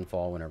the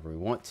Sunfall whenever we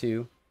want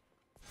to.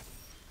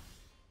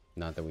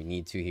 Not that we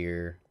need to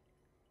here.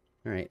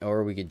 Alright,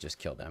 or we could just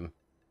kill them.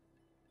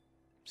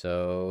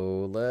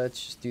 So,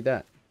 let's just do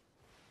that.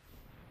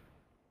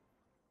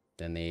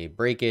 Then they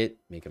break it,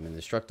 make them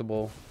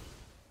indestructible.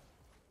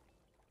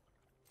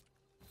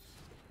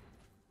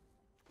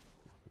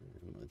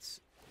 And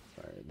let's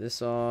fire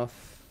this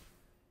off.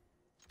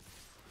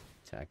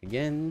 Attack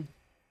again.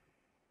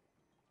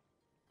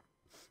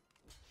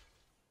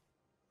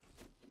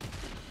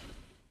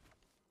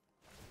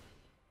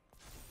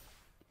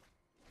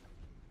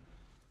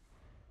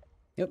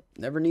 Yep,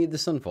 never need the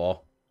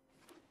Sunfall.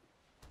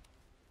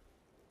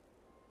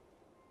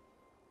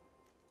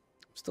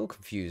 Still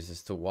confused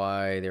as to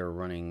why they're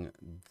running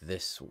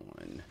this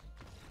one.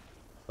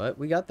 But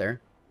we got there.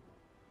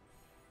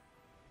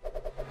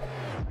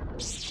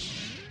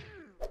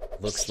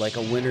 Looks like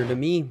a winner to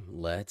me.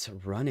 Let's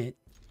run it.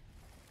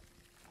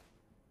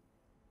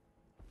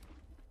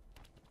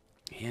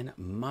 And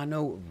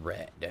mono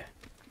red.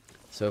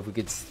 So if we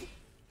could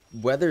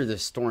weather the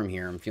storm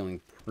here, I'm feeling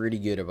pretty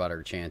good about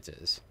our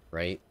chances,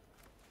 right?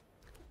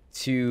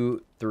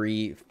 2,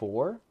 3,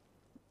 4.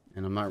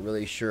 And I'm not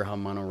really sure how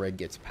mono red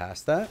gets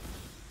past that.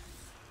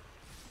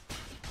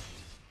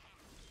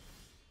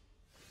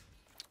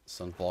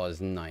 Sunfall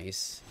is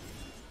nice.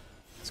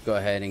 Let's go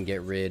ahead and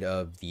get rid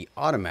of the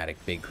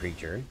automatic big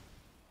creature.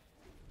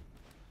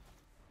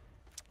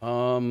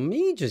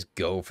 Me just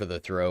go for the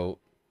throat,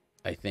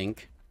 I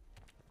think.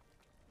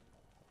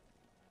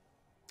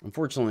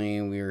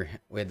 Unfortunately,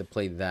 we had to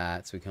play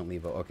that, so we can't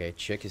leave. Okay,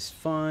 Chick is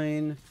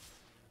fine.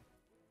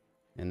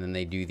 And then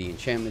they do the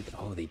enchantment.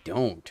 Oh, they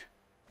don't.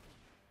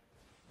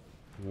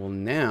 Well,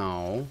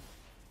 now...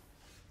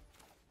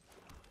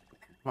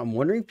 I'm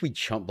wondering if we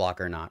chump block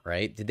or not,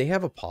 right? Did they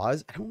have a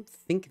pause? I don't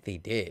think they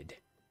did.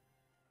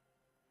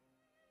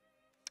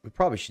 We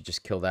probably should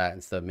just kill that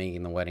instead of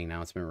making the wedding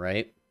announcement,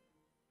 right?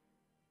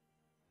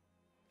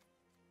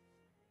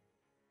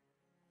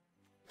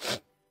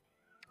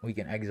 We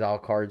can exile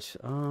cards.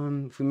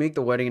 If we make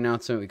the wedding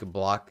announcement, we could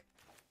block.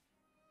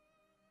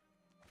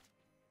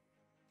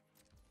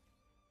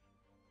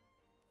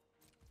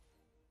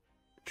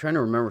 I'm trying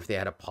to remember if they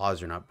had a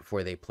pause or not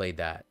before they played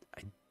that.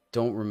 I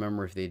don't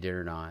remember if they did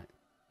or not.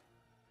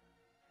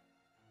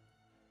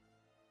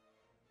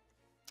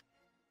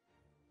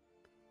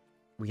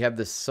 We have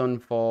the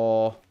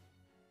Sunfall.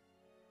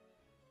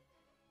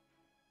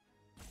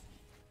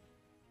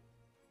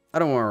 I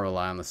don't want to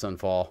rely on the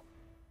Sunfall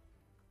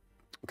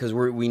because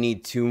we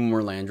need 2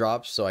 more land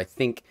drops. So I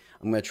think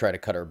I'm going to try to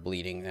cut our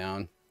bleeding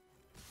down.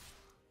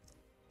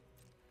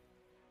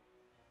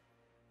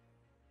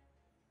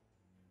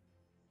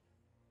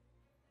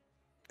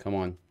 Come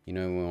on. You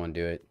know we want to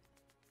do it.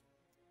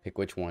 Pick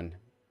which one.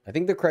 I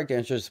think the correct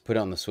answer is to put it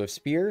on the Swift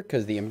Spear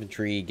because the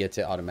infantry gets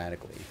it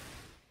automatically.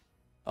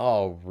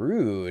 Oh,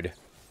 rude.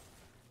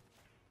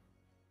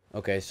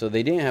 Okay, so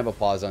they didn't have a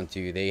pause on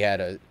 2. They had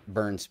a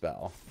burn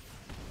spell.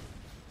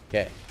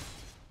 Okay.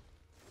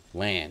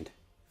 Land.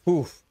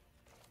 Oof.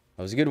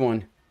 That was a good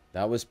one.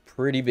 That was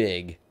pretty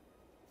big.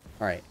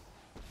 Alright.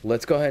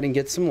 Let's go ahead and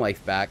get some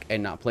life back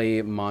and not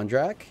play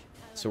Mondrak.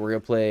 So we're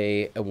going to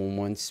play a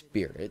 1/1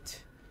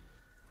 Spirit.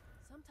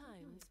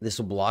 This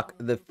will block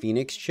the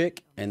Phoenix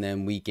Chick, and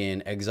then we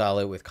can exile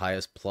it with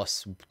Kaya's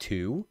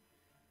 +2.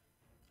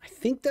 I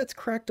think that's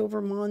cracked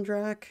over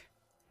Mondrak.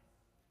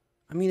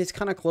 I mean, it's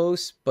kind of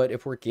close, but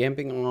if we're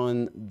camping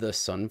on the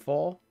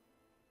Sunfall,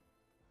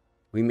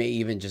 we may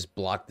even just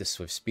block the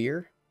Swift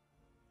Spear.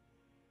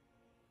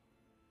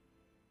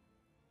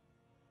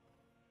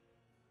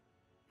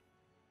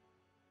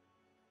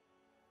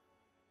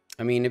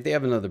 I mean, if they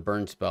have another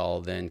burn spell,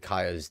 then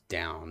Kaya's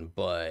down,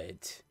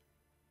 but...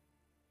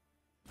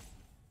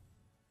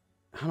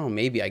 I don't know,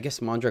 maybe. I guess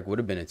Mondrak would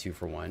have been a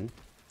 2-for-1.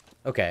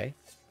 Okay,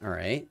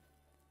 alright.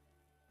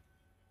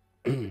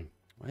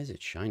 Why is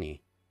it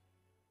shiny?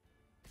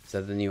 Is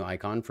that the new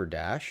icon for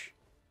Dash?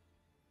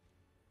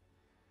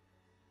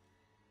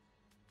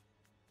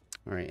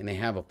 Alright, and they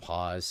have a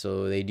pause,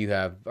 so they do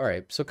have...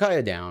 Alright, so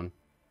Kaya down.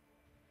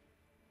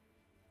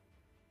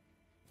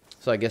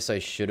 So I guess I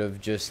should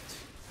have just...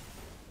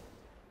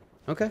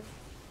 Okay,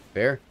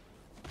 fair.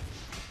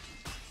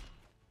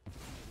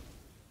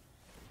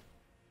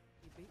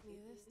 You beat me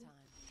this time.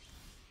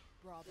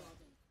 Bravo.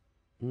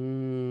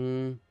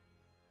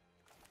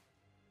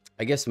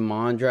 I guess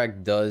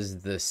Mondrak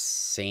does the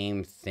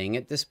same thing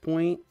at this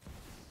point.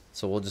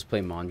 So we'll just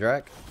play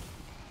Mondrak.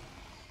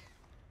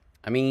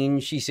 I mean,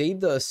 she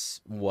saved us,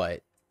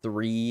 what?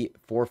 3,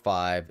 4,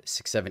 5,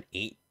 6, 7,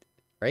 8,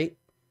 right?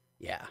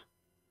 Yeah.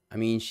 I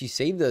mean, she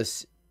saved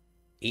us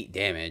 8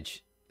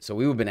 damage. So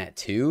we would have been at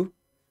 2.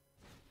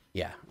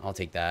 Yeah, I'll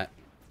take that.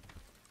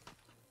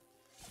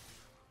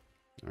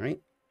 All right.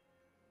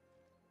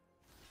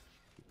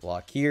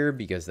 Block here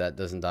because that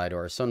doesn't die to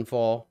our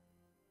Sunfall.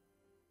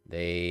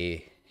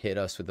 They hit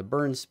us with a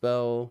burn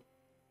spell.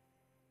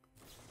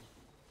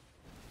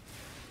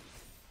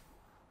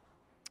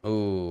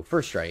 Oh,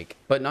 first strike,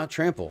 but not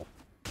trample.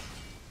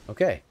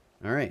 Okay,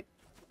 all right.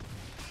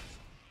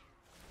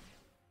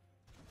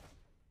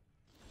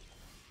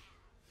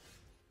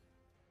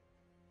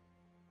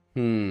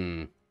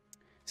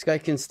 This guy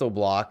can still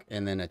block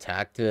and then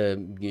attack to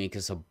make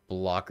us a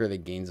blocker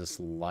that gains us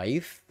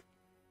life.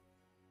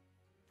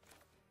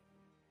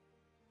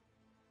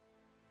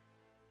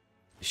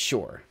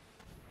 Sure.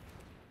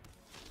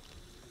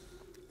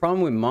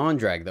 Problem with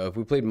Mondrak, though, if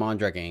we played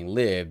Mondrak and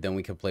lived, then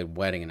we could play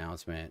Wedding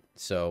Announcement.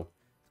 So,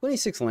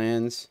 26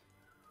 lands.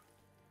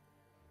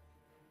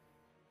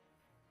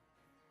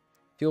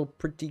 Feel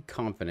pretty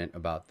confident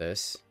about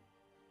this.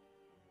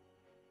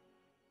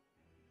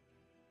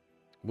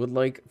 Would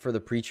like for the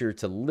Preacher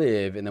to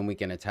live, and then we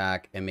can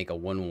attack and make a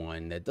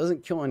 1/1 that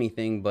doesn't kill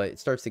anything, but it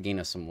starts to gain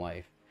us some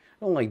life.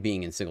 I don't like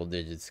being in single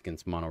digits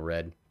against mono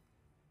red.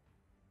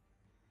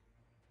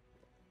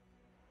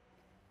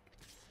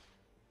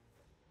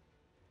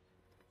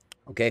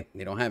 Okay,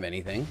 they don't have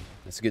anything.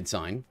 That's a good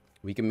sign.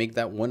 We can make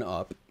that one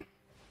up.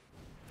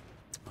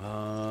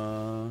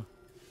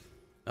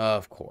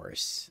 Of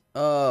course.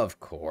 Of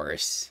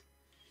course.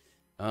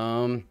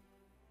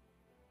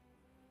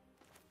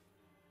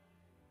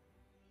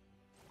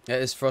 That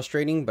is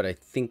frustrating, but I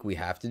think we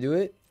have to do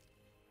it.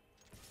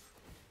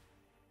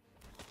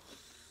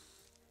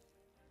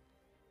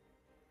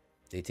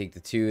 They take the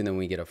 2, and then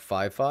we get a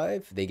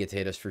 5/5. They get to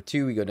hit us for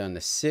 2. We go down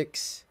to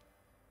 6.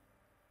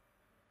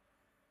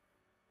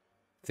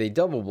 If they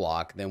double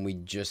block, then we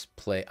just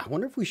play... I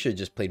wonder if we should have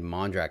just played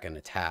Mondrak and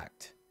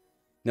attacked.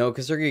 No,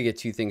 because they're going to get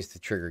 2 things to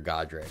trigger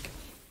Godric.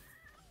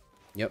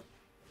 Yep.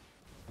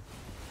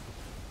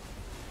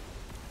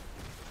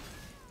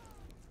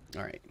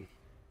 All right.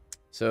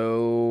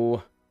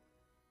 So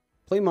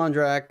play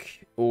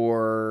Mondrak,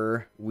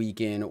 or we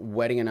can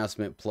Wedding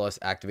Announcement plus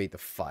activate the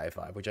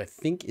 5/5, which I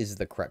think is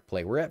the correct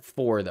play. We're at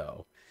 4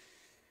 though,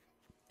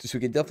 so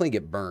we could definitely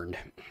get burned.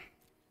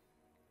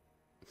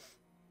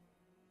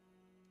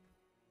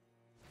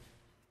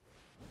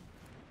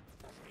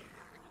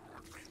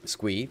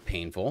 Squee,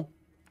 painful.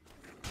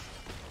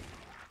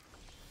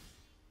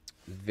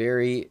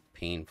 Very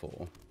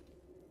painful.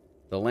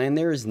 The land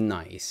there is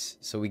nice,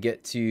 so we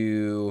get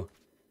to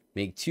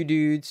make 2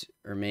 dudes,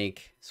 or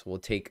make, so we'll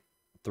take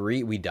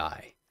 3, we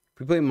die.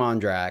 If we play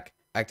Mondrak,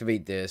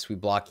 activate this, we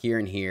block here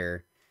and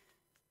here,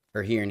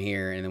 or here and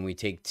here, and then we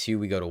take 2,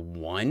 we go to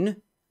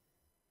 1,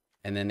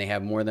 and then they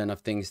have more than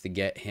enough things to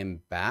get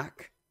him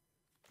back.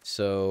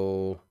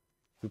 So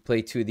if we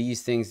play 2 of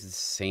these things, it's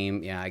the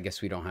same. Yeah, I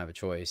guess we don't have a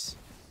choice.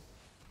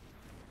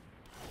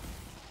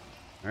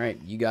 All right,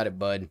 you got it,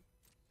 bud.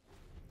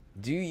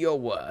 Do your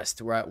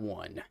worst. We're at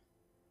 1.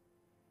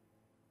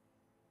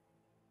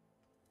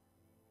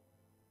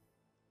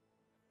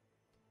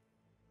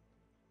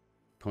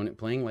 Opponent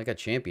playing like a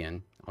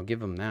champion. I'll give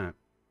him that.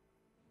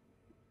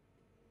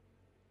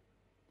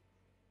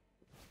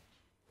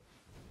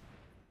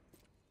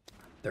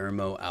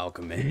 Thermo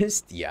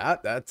Alchemist. Yeah,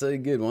 that's a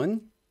good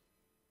one.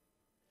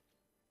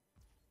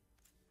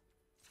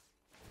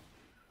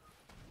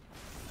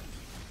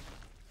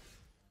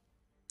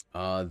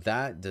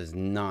 That does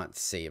not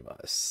save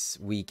us.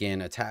 We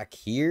can attack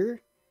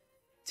here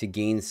to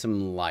gain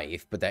some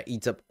life, but that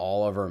eats up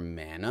all of our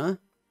mana.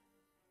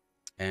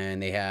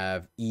 And they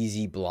have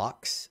easy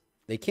blocks.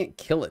 They can't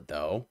kill it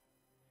though.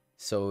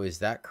 So is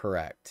that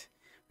correct?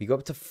 We go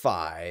up to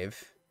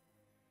 5.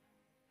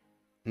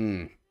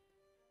 We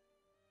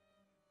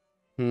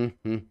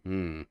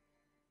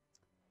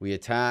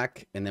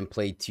attack and then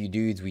play 2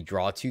 dudes. We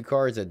draw 2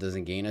 cards. That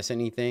doesn't gain us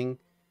anything.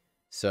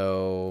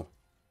 So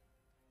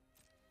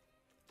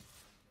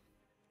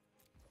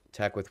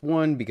attack with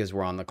 1 because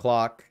we're on the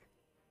clock.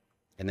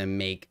 And then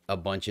make a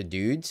bunch of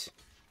dudes.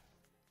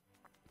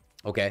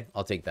 Okay,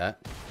 I'll take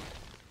that.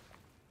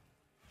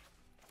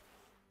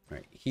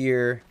 Right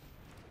here.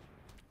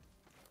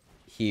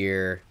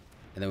 Here.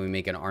 And then we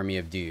make an army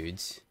of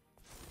dudes.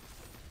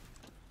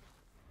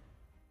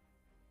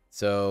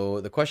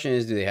 So the question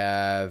is, do they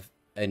have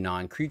a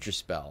non-creature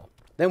spell?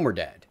 Then we're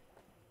dead.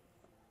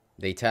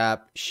 They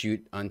tap,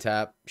 shoot,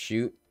 untap,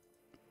 shoot.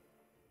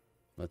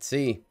 Let's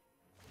see.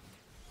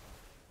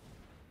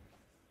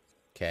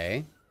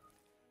 Okay.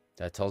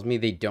 That tells me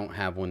they don't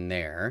have one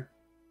there.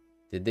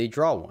 Did they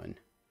draw one?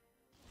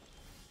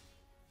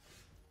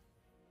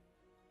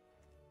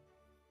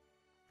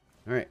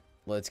 All right,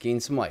 let's gain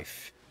some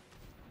life.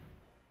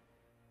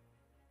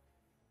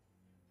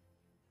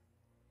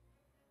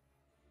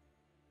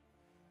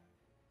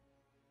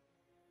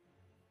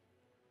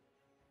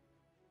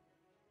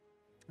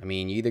 I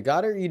mean, you either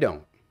got it or you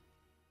don't,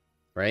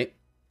 right?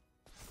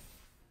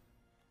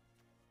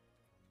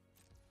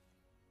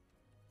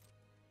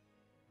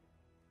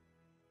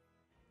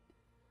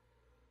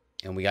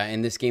 And we got to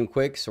end this game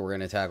quick, so we're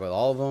going to attack with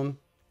all of them.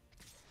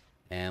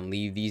 And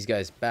leave these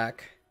guys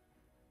back.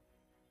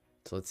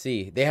 So let's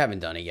see. They haven't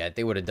done it yet.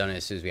 They would have done it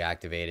as soon as we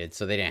activated,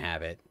 so they didn't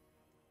have it.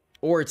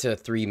 Or it's a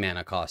 3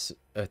 mana cost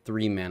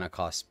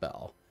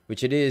spell.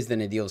 Which it is,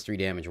 then it deals 3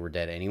 damage. We're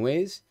dead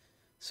anyways.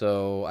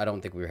 So I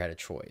don't think we had a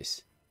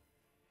choice.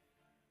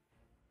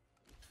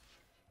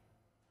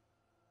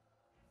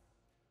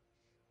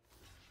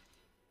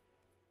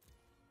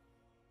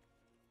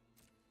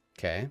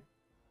 Okay.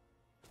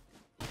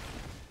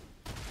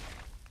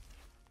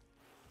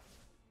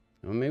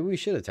 Well, maybe we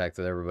should attack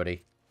with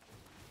everybody.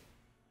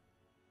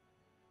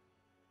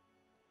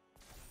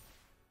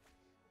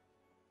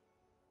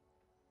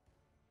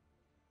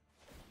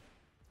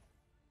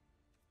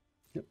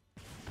 Yep.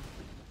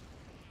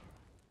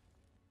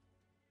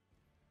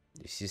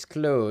 This is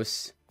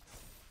close.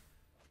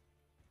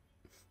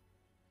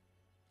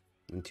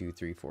 1, 2,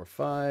 3, 4,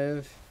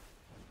 5.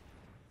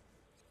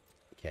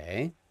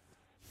 Okay.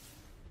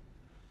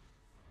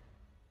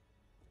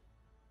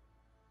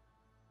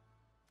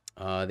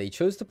 They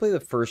chose to play the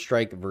first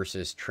strike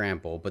versus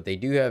trample, but they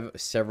do have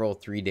several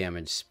 3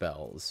 damage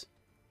spells.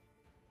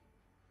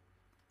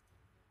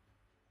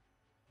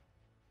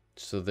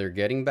 So they're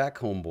getting back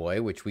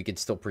Homeboy, which we could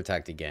still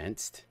protect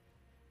against.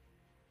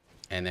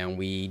 And then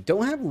we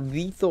don't have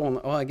lethal.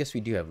 Oh, I guess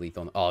we do have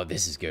lethal. Oh,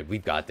 this is good.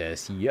 We've got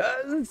this.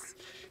 Yes!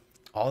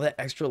 All that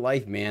extra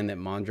life, man, that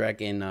Mondrak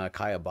and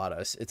Kaya bought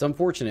us. It's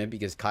unfortunate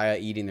because Kaya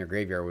eating their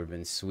graveyard would have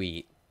been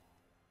sweet.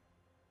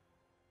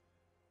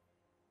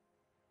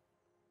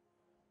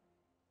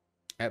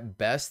 At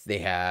best, they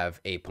have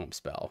a pump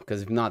spell,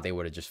 because if not, they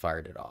would have just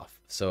fired it off.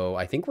 So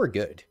I think we're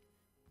good.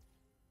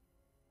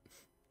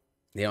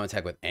 They don't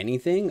attack with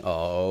anything?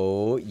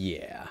 Oh,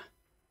 yeah.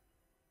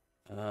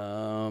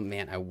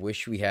 Man, I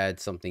wish we had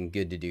something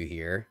good to do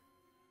here.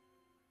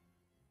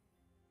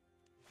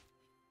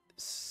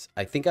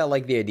 I think I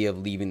like the idea of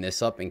leaving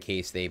this up in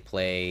case they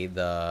play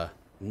the...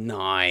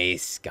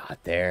 Nice. Got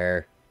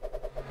there.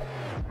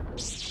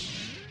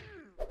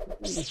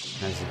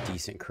 Has a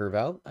decent curve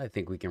out. I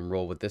think we can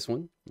roll with this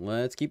one.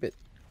 Let's keep it.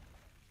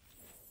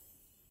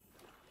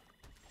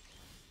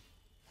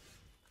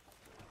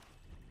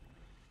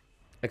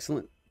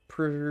 Excellent.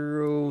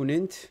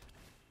 Pronant.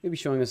 Maybe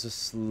showing us a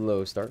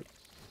slow start.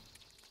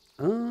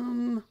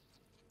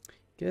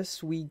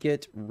 Guess we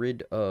get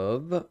rid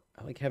of...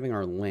 I like having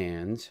our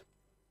lands.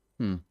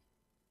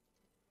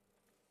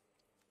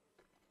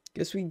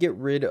 Guess we get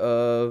rid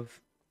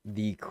of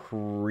the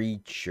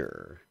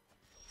creature.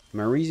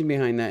 My reason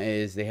behind that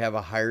is they have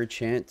a higher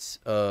chance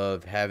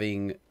of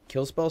having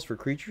kill spells for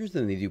creatures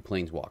than they do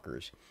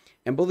planeswalkers.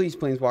 And both of these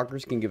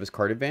planeswalkers can give us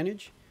card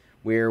advantage,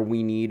 where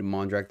we need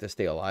Mondrak to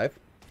stay alive.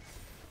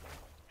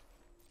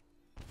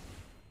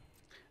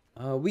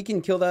 We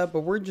can kill that,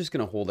 but we're just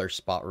going to hold our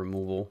spot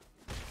removal.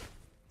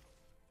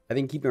 I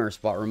think keeping our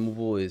spot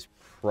removal is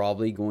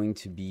probably going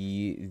to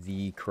be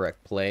the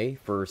correct play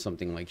for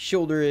something like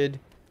Shieldred.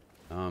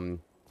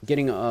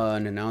 Getting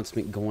an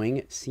announcement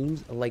going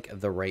seems like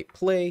the right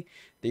play.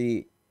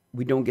 We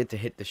don't get to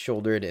hit the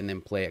Shieldred and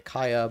then play a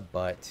Kaya,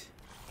 but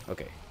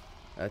okay.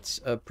 That's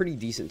a pretty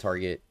decent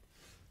target.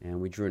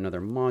 And we drew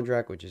another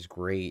Mondrak, which is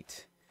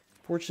great.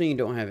 Fortunately, you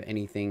don't have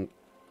anything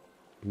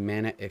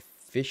mana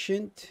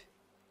efficient.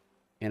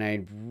 And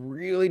I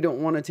really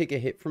don't want to take a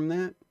hit from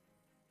that.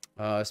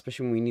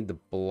 Especially when we need the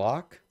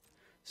block.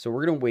 So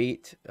we're going to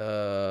wait.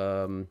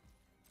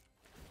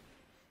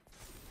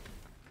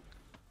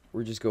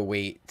 We're just going to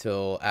wait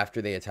till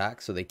after they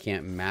attack so they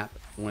can't map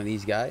one of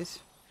these guys.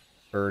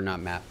 Or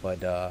not map,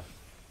 but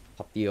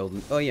pop the old...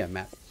 Oh yeah,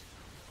 map.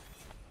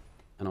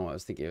 I don't know what I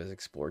was thinking. It was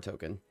Explore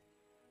token.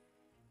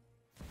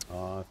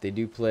 If they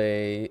do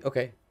play...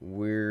 Okay,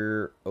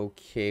 we're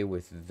okay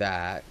with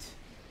that.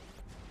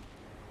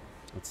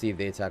 Let's see if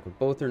they attack with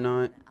both or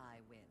not.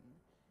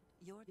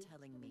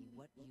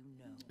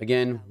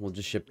 Again, we'll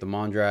just ship the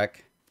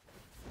Mondrak.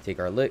 Take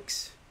our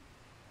licks.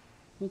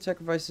 It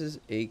sacrifices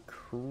a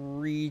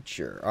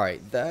creature.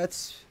 Alright,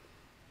 that's...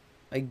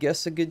 I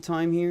guess a good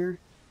time here.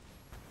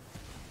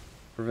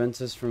 Prevents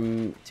us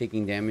from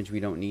taking damage we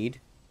don't need.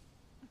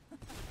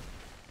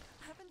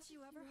 Haven't you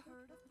ever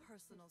heard of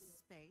personal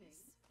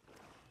space?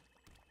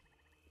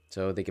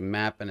 So they can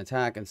map and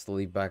attack and still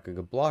leave back a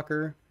good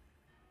blocker.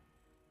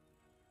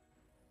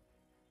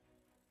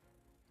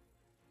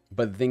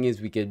 But the thing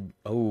is, we could...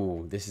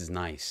 Oh, this is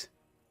nice.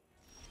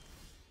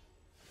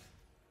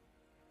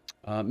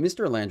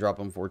 Mr. Land Drop,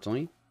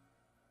 unfortunately.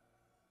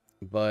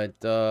 But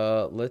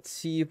let's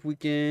see if we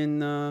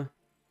can...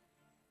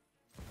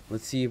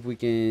 let's see if we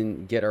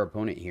can get our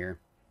opponent here.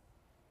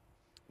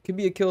 It could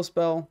be a kill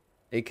spell.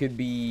 It could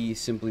be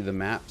simply the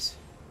maps.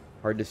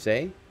 Hard to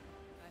say.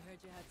 I heard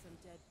you had some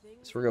dead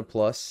things. So we're going to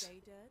plus.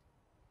 Stay dead?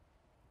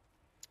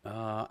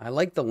 I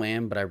like the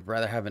land, but I'd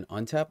rather have an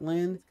untapped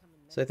land.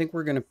 So I think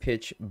we're going to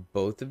pitch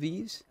both of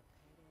these.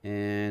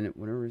 And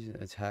whatever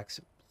attacks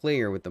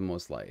player with the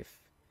most life.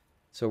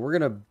 So we're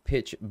going to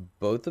pitch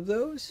both of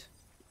those.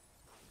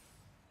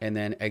 And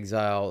then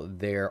exile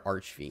their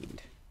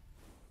Archfiend.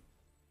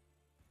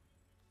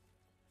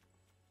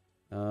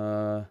 There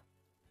are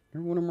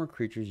one or more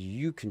creatures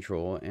you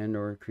control and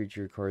or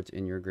creature cards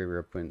in your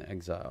graveyard put in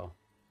exile.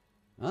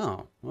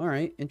 Oh,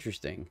 alright.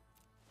 Interesting.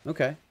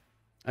 Okay.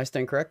 I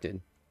stand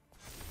corrected.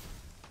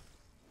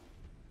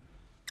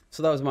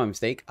 So that was my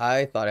mistake.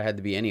 I thought it had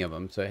to be any of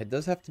them. So it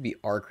does have to be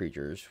our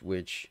creatures,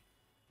 which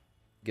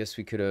I guess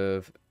we could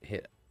have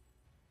hit.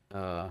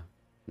 No.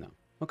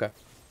 Okay.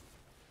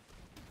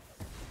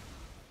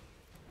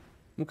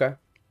 Okay.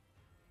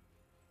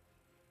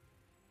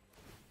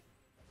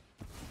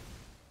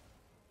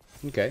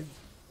 Okay.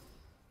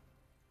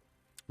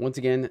 Once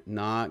again,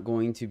 not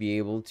going to be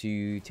able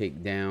to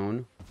take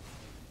down.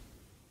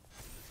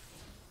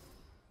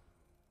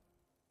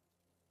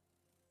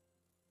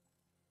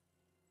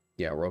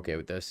 Yeah, we're okay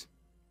with this.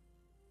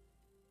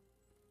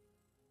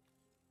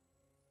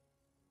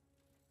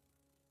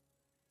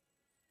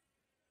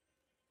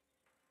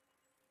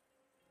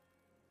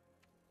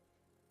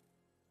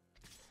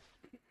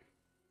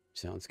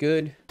 Sounds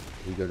good.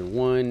 We go to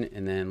 1,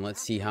 and then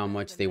let's see how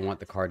much they want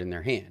the card in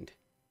their hand.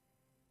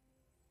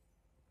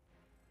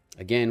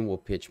 Again, we'll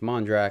pitch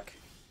Mondrak.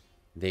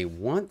 They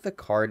want the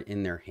card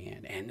in their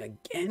hand. And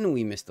again,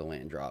 we missed the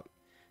land drop.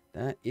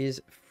 That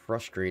is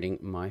frustrating,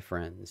 my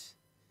friends.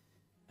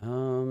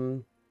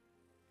 Alright.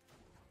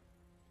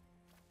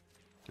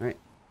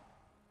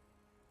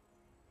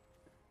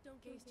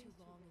 Don't gaze too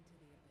long into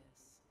the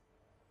abyss.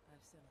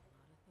 I've said a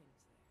lot of things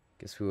there.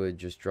 Guess we would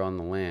just draw on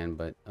the land,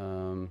 but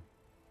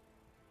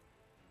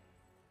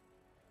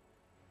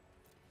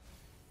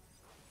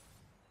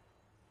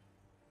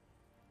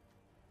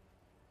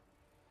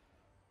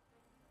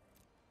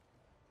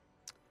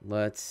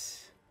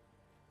let's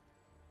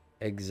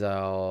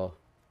exile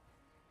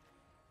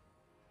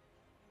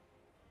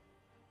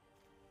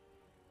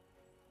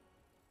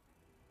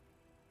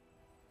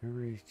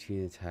every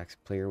cheat attacks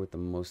player with the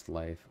most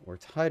life or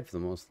tied for the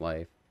most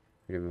life.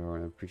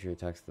 When a creature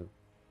attacks the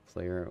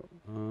player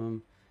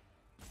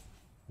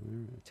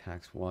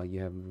attacks while you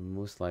have the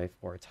most life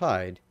or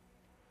tied,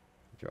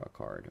 draw a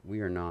card.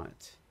 We are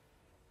not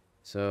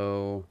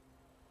So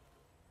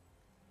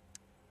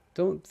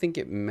don't think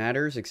it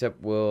matters,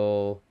 except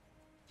we'll...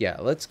 Yeah,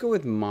 let's go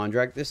with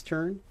Mondrak this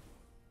turn.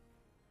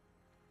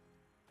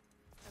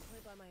 I play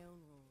by my own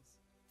rules.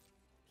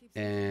 Keeps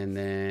And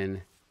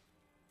then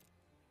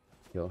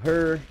kill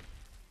her.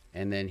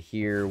 And then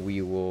here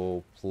we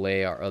will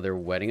play our other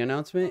wedding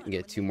announcement and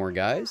get 2 more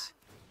guys.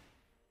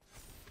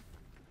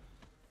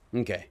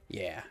 Okay,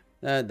 yeah.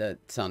 That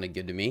sounded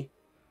good to me.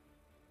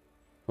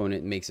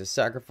 Opponent makes a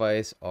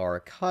sacrifice. Our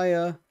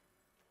Kaya.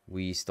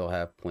 We still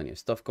have plenty of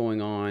stuff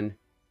going on.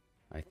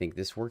 I think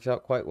this works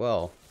out quite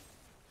well.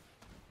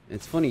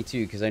 It's funny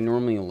too, because I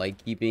normally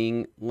like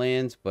keeping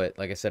lands, but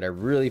like I said, I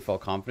really felt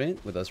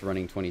confident with us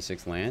running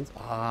 26 lands.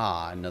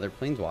 Ah, another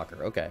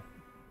Planeswalker. Okay.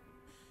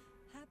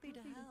 Happy to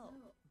help,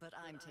 but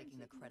I'm taking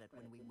the credit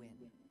when we win.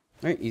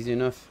 Alright, easy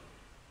enough.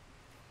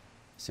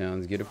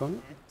 Sounds good,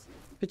 opponent.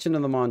 Pitch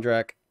another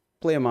Mondrak.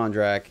 Play a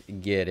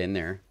Mondrak. Get in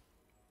there.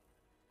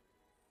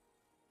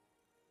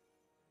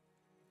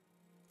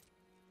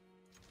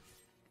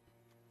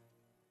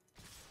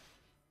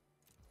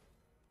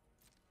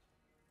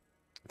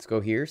 Let's go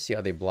here, see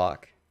how they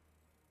block.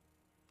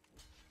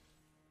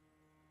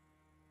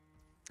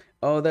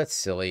 Oh, that's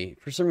silly.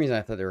 For some reason,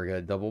 I thought they were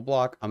going to double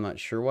block. I'm not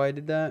sure why I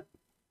did that.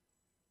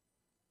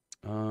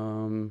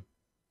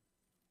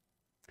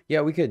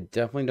 Yeah, we could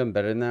definitely done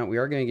better than that. We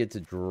are going to get to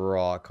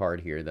draw a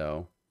card here,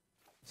 though.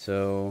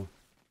 So,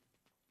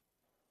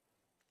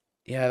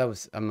 yeah, that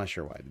was... I'm not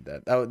sure why I did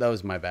that. That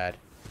was my bad.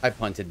 I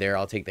punted there.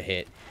 I'll take the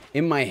hit.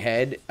 In my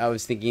head, I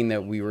was thinking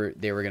that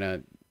they were going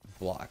to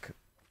block.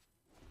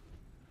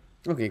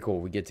 Okay, cool.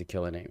 We get to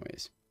kill it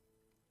anyways.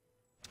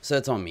 So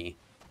that's on me.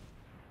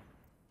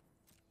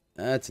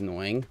 That's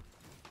annoying.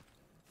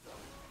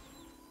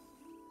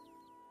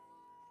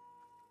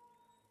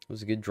 It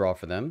was a good draw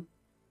for them.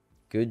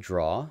 Good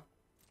draw.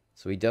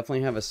 So we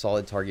definitely have a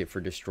solid target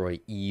for Destroy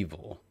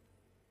Evil.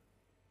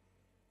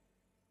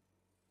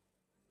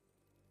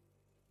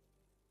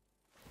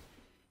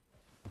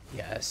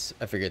 Yes,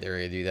 I figured they were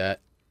going to do that.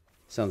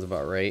 Sounds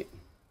about right.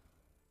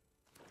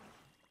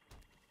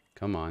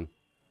 Come on.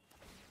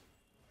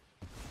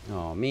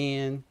 Oh,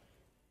 man.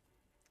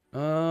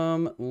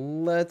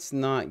 Let's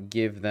not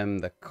give them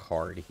the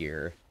card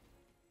here.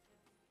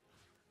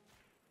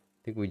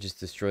 I think we just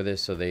destroy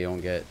this so they don't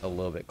get a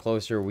little bit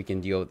closer. We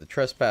can deal with the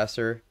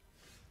Trespasser.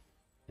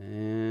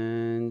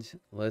 And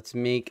let's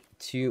make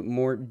 2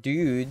 more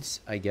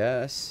dudes, I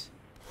guess.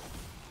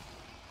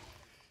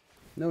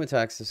 No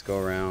attacks this go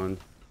around.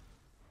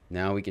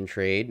 Now we can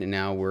trade, and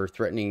now we're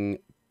threatening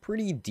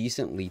pretty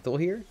decent lethal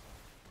here.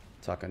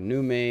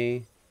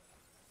 Takanume.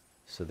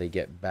 So they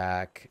get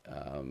back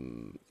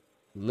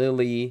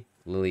Lily.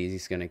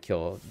 Lily's going to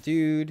kill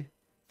dude.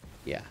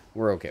 Yeah,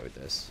 we're okay with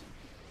this.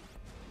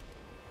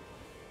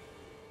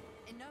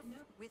 Enough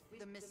with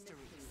the mysteries.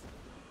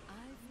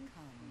 I've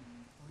come.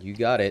 You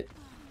got it.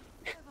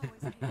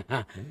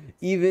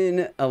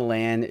 Even a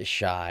land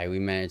shy, we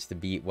managed to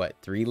beat, what,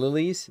 3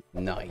 lilies?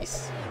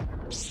 Nice.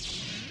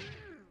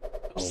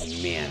 Oh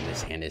man,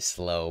 this hand is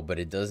slow, but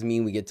it does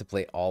mean we get to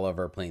play all of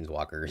our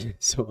Planeswalkers.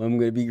 So I'm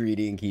going to be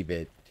greedy and keep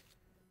it.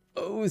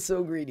 Oh,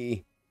 so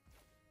greedy.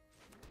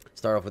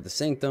 Start off with the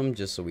Sanctum,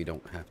 just so we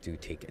don't have to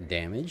take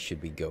damage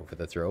should we go for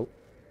the throat.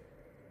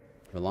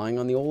 Relying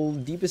on the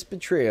old Deepest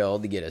Betrayal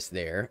to get us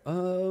there.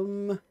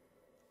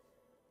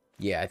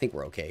 Yeah, I think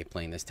we're okay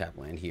playing this tap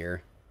land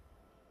here.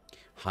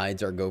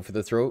 Hides our go for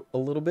the throat a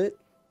little bit.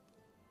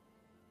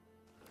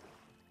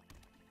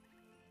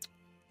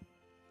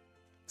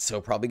 So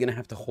probably going to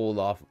have to hold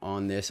off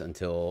on this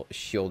until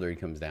Shieldred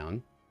comes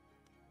down.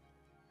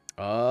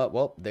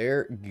 Well,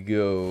 there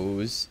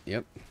goes.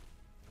 Yep.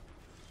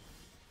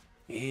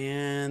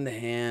 And the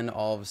hand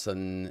all of a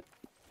sudden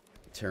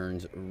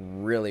turns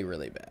really,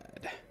 really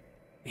bad.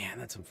 Man,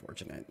 that's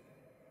unfortunate.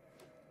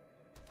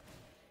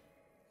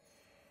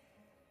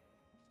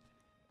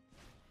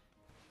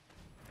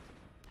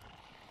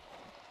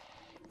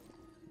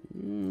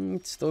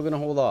 It's still going to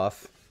hold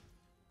off.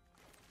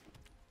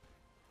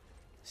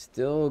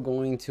 Still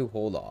going to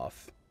hold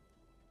off.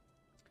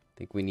 I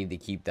think we need to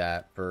keep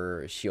that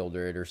for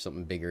Shieldred or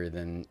something bigger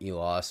than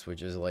Elos,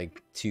 which is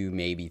like 2,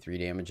 maybe 3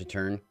 damage a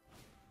turn.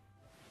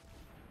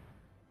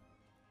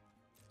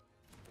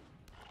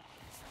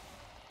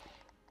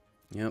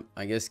 Yep,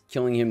 I guess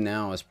killing him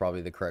now is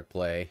probably the correct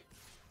play.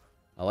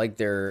 I like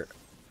the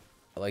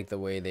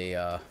way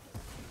they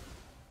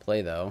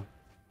play though.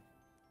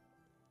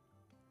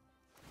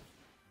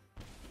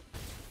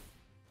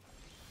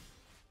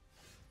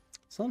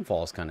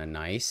 Sunfall is kind of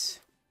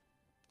nice.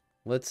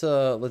 Let's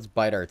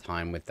bide our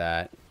time with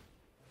that.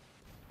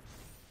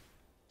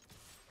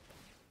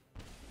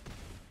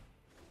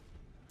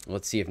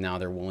 Let's see if now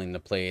they're willing to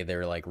play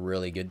their like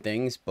really good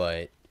things,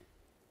 but I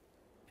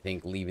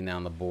think leaving that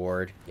on the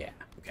board. Yeah,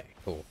 okay.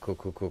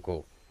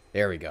 Cool.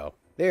 There we go.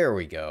 There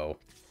we go.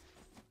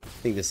 I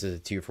think this is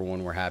a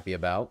 2-for-1 we're happy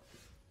about.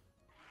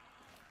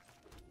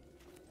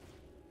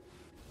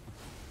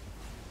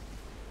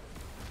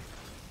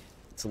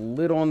 It's a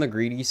little on the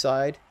greedy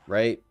side,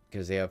 right?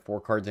 Because they have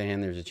 4 cards in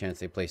hand, there's a chance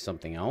they play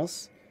something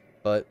else.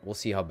 but we'll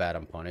see how bad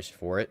I'm punished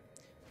for it.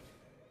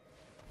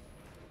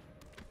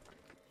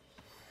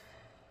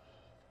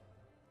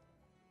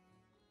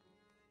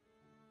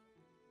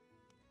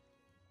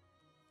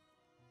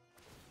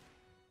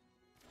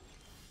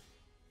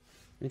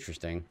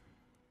 Interesting.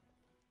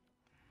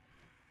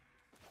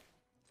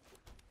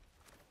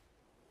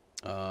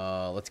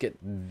 Let's get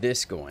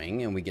this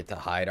going, and we get to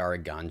hide our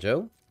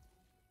Ganjo.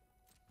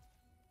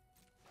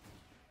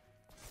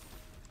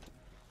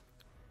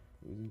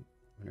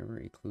 Whenever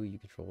a clue you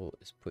control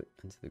is put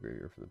into the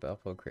graveyard for the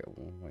battlefield, create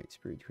one white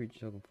spirit creature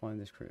token. Apply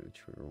this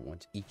creature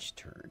once each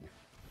turn.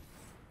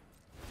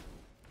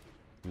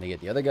 And they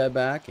get the other guy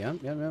back. Yep.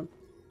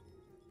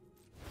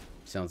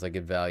 Sounds like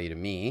good value to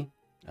me.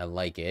 I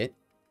like it.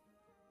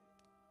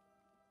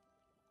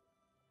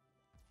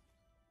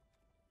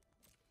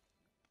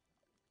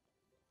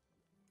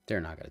 They're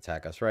not going to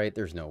attack us, right?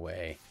 There's no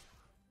way.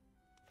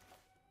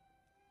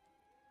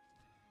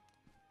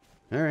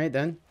 All right,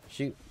 then.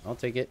 Shoot. I'll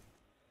take it.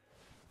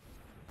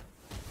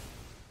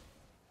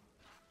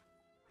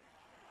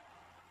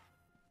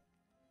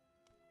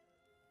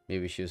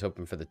 Maybe she was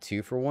hoping for the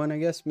 2-for-1, I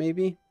guess,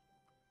 maybe.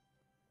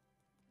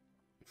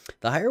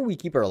 The higher we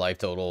keep our life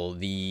total,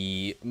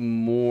 the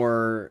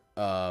more...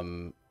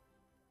 Oh,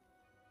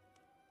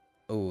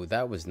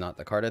 that was not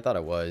the card I thought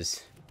it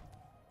was.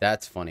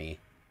 That's funny.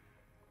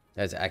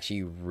 That's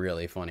actually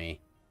really funny.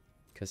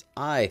 Because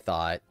I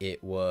thought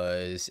it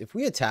was... If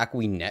we attack,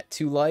 we net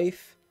 2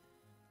 life.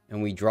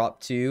 And we drop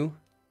 2.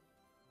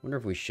 Wonder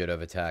if we should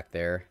have attacked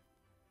there.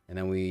 And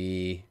then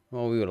we...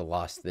 Well, we would have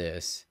lost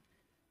this.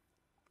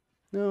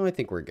 No, I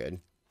think we're good.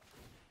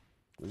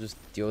 We'll just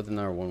deal with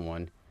another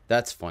 1-1.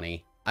 That's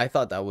funny. I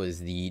thought that was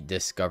the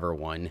Discover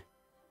one.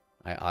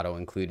 I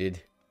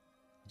auto-included.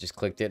 Just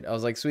clicked it. I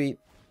was like, sweet.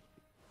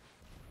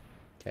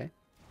 Okay.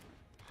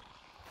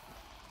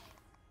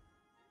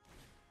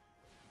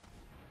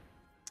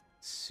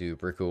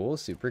 Super cool.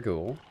 Super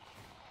cool.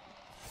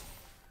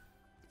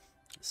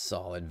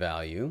 Solid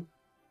value.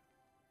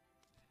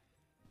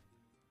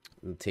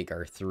 We'll take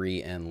our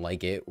 3 and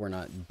like it. We're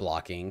not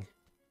blocking.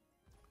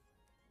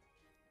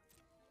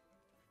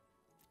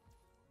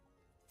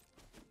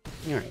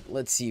 Alright,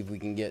 let's see if we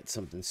can get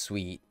something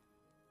sweet.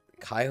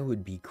 Kaya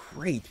would be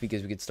great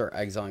because we could start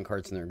exiling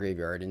cards in their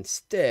graveyard.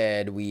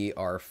 Instead, we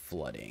are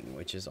flooding,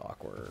 which is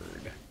awkward.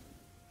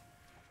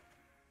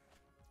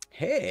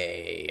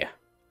 Hey!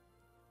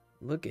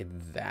 Look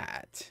at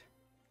that.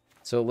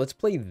 So let's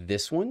play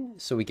this one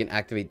so we can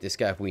activate this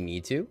guy if we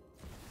need to.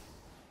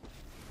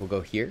 We'll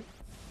go here.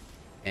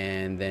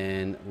 And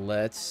then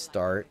let's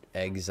start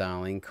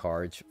exiling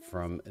cards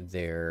from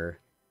their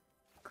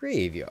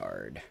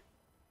graveyard.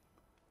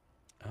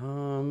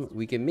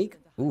 We can make...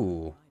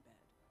 Ooh.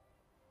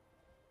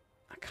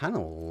 I kind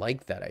of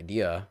like that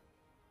idea.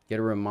 Get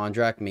a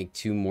Ramondrak, make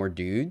 2 more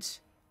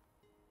dudes.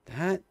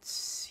 That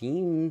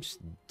seems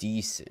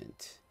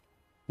decent.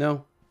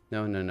 No.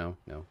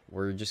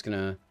 We're just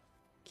gonna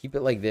keep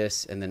it like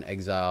this and then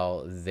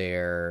exile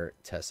their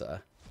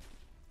Tessa.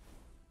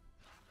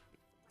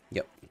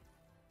 Yep.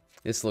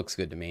 This looks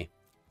good to me.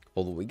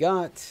 Hold what we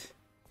got.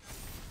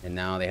 And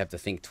now they have to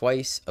think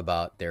twice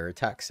about their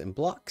attacks and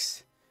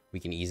blocks. We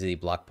can easily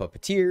block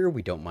Puppeteer.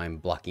 We don't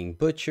mind blocking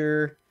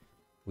Butcher.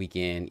 We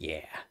can...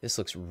 Yeah, this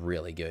looks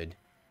really good.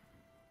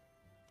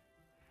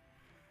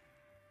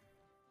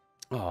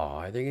 Oh,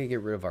 are they going to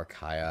get rid of our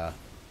Kaya?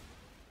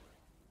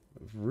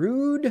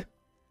 Rude?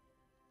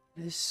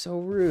 That is so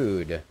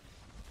rude.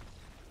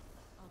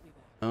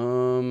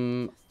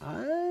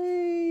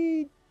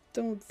 I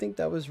don't think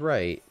that was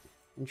right.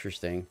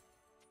 Interesting.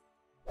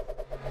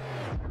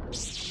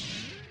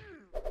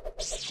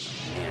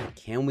 Man,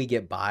 can we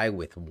get by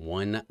with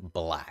 1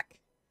 black?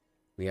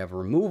 We have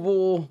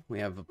removal. We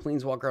have a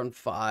Planeswalker on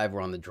 5.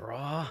 We're on the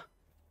draw.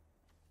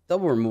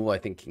 Double removal, I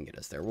think, can get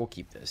us there. We'll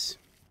keep this.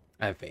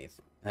 I have faith.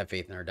 I have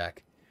faith in our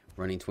deck.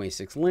 Running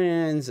 26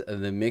 lands.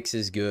 The mix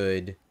is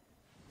good.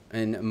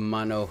 And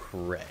mono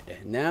red.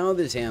 Now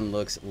this hand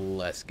looks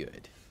less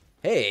good.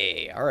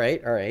 Hey, all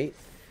right.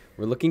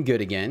 We're looking good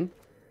again.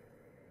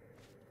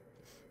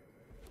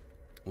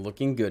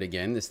 Looking good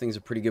again. This thing's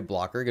a pretty good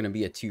blocker. Going to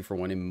be a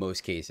 2-for-1 in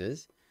most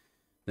cases.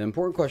 The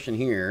important question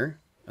here...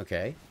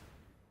 Okay.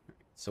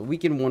 So we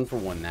can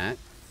 1-for-1 that.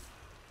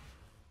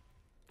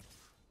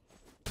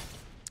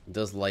 It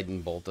does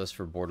Lightning Bolt us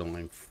for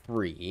borderline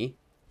free.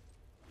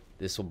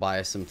 This will buy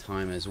us some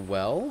time as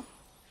well.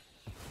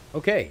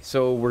 Okay,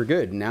 so we're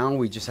good. Now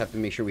we just have to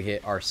make sure we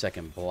hit our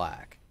second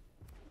black.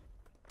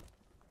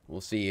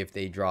 We'll see if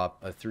they drop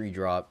a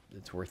 3-drop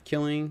that's worth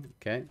killing.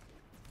 Okay.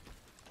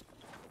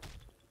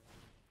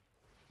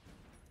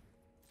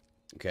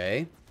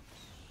 Okay.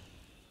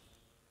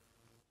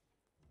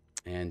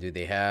 And do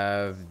they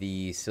have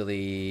the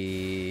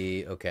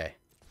silly... Okay.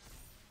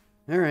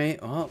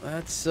 Alright, well,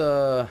 that's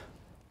down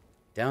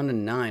to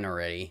 9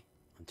 already.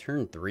 On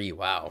turn 3,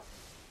 wow.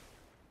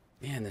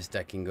 Man, this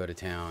deck can go to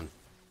town.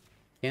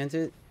 Can't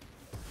it?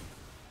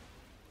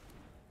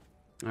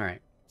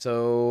 Alright,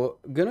 so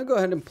I'm gonna go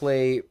ahead and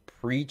play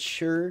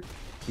Preacher,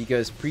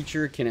 because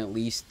Preacher can at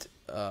least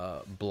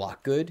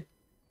block good.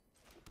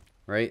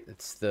 right?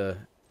 It's the...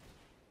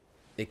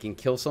 They can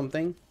kill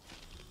something.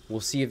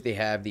 We'll see if they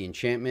have the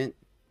enchantment.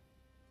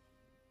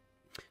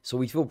 So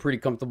we feel pretty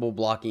comfortable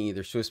blocking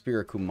either Swift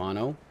Spear or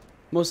Kumano.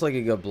 Most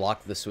likely go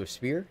block the Swift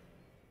Spear.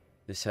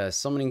 This has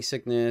Summoning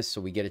Sickness,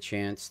 so we get a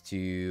chance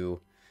to...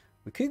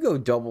 We could go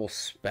double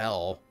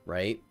spell,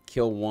 right?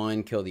 Kill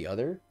one, kill the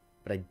other.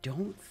 But I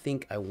don't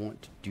think I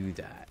want to do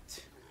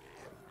that.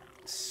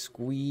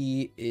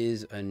 Squee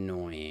is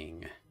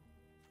annoying.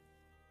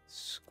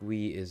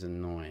 Squee is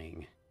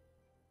annoying.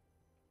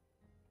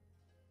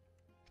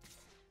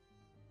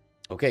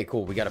 Okay,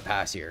 cool. We got a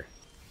pass here.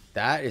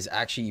 That is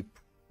actually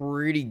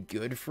pretty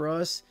good for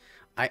us.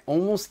 I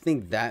almost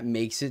think that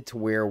makes it to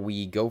where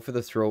we go for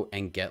the throat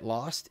and get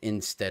lost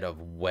instead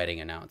of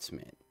Wedding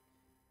Announcement.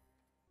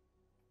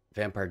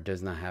 Vampire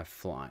does not have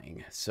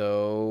flying,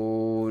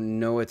 so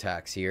no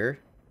attacks here.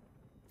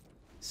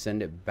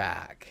 Send it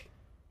back.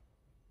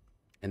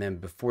 And then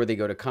before they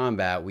go to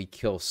combat, we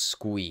kill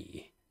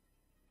Squee.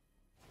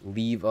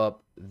 Leave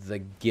up the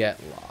Get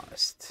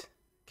Lost.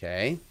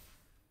 Okay.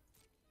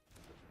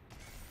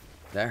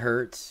 That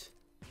hurts.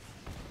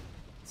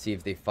 Let's see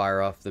if they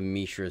fire off the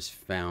Mishra's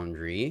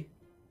Foundry.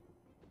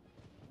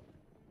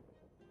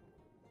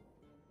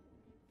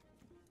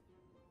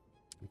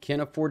 We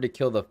can't afford to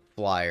kill the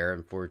flyer,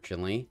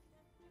 unfortunately.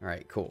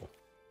 Alright, cool.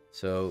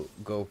 So,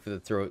 go for the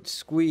throat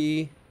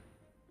Squee.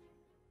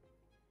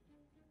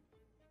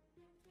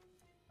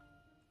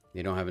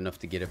 They don't have enough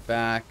to get it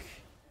back.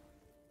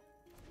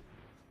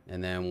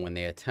 And then when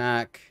they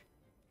attack...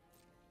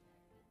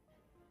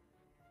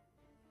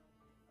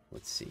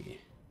 Let's see.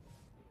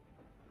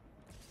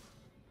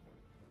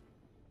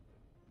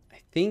 I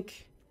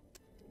think...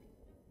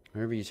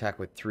 Whenever you attack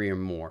with 3 or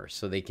more.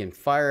 So they can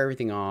fire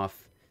everything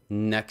off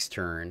next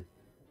turn.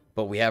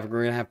 But we're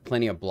going to have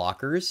plenty of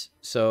blockers.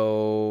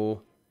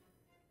 So...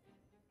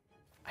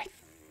 I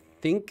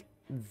think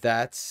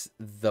that's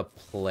the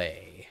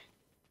play.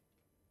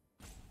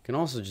 Can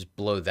also just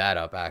blow that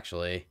up,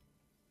 actually.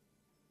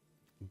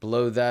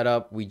 Blow that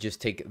up. We just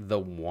take the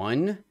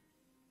 1.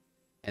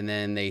 And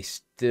then they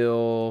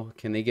still...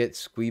 Can they get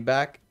Squee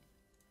back?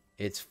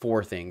 It's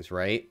 4 things,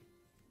 right?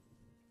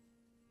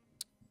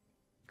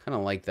 Kind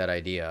of like that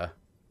idea.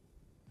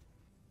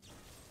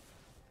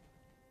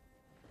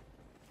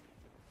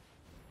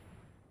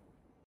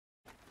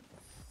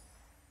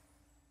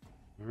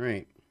 All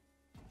right.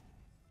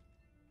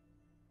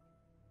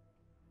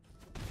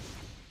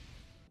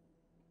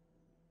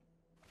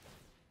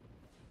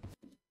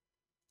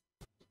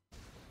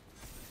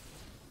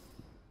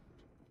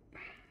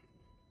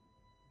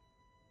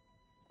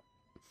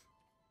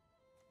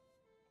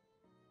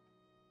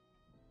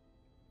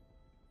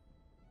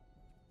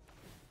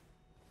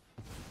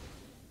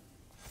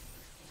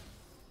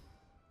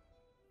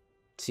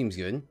 Seems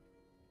good.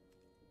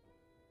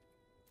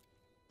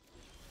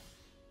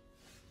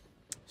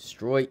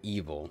 Destroy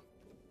Evil.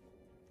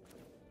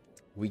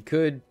 We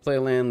could play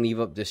land, leave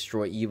up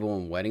Destroy Evil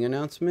and Wedding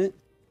Announcement.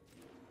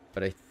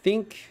 But I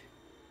think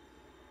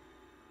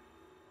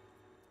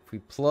if we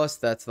plus,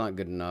 that's not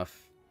good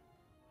enough.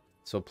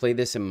 So play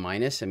this in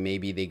minus and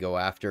maybe they go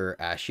after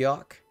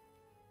Ashiok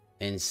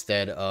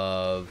instead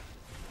of...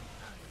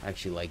 I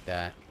actually like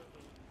that.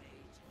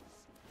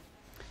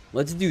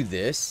 Let's do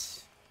this.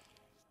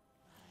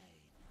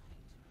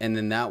 And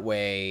then that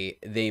way,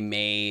 they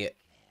may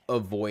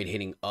avoid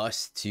hitting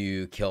us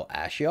to kill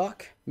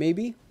Ashiok,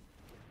 maybe.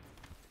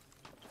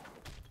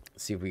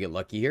 Let's see if we get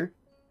lucky here.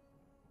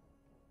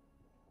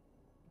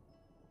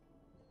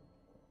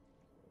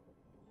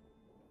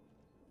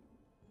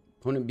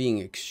 Opponent being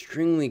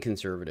extremely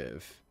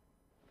conservative.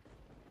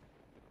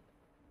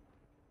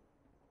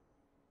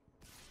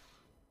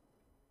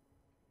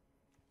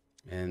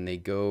 And they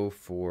go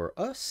for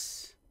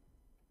us.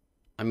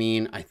 I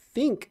mean, I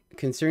think,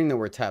 considering that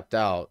we're tapped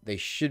out, they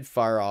should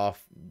fire up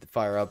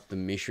the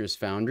Mishra's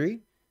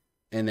Foundry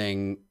and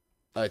then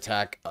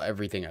attack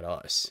everything at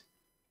us.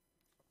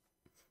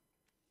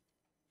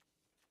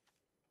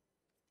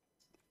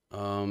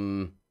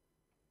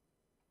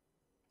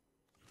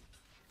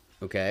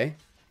 Okay.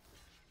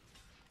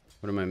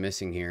 What am I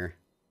missing here?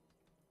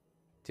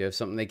 Do you have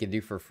something they could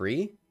do for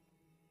free?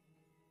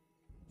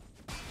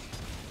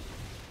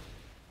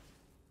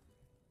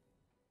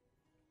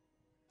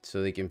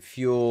 So they can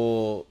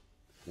fuel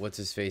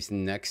what's-his-face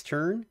next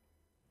turn.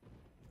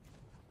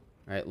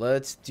 Alright,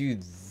 let's do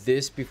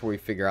this before we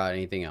figure out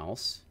anything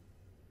else.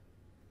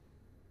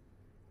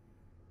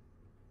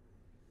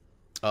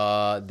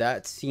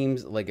 That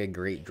seems like a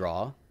great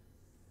draw.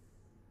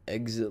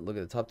 Exit. Look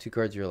at the top 2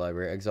 cards of your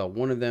library. Exile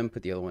one of them,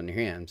 put the other one in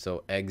your hand.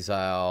 So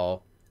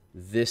exile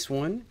this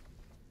one.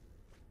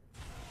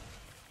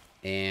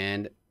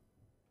 And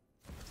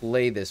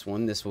play this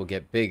one. This will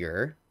get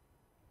bigger.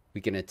 We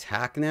can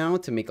attack now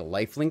to make a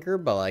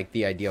lifelinker, but I like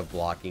the idea of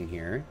blocking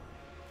here.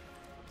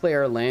 Play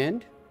our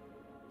land.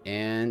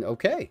 And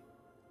okay.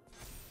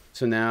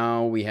 So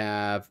now we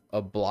have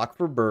a block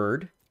for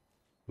bird.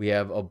 We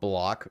have a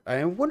block.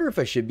 I wonder if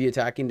I should be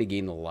attacking to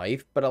gain the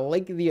life, but I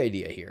like the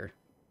idea here.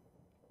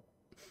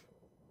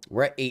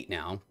 We're at 8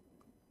 now,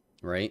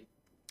 right?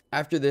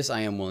 After this,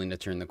 I am willing to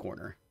turn the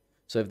corner.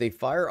 So if they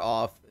fire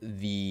off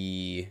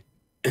the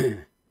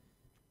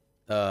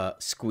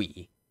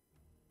Squee,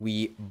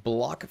 we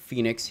block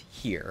Phoenix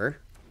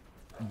here,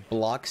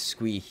 block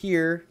Squee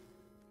here,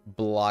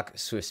 block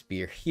Swift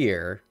Spear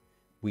here.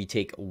 We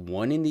take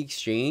 1 in the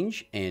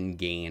exchange and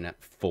gain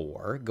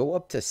 4. Go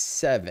up to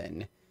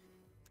 7.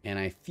 And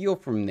I feel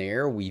from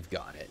there, we've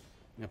got it.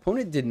 My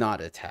opponent did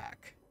not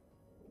attack.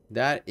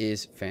 That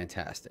is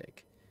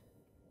fantastic.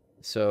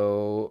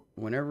 So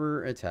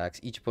whenever attacks,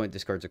 each opponent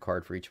discards a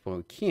card. For each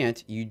opponent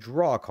can't, you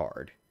draw a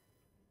card.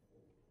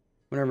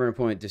 Whenever an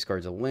opponent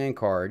discards a land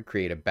card,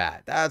 create a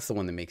bat. That's the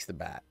one that makes the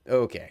bat.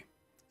 Okay.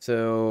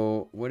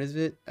 So what is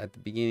it at the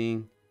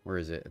beginning? Where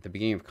is it? At the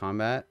beginning of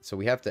combat. So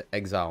we have to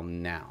exile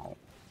now.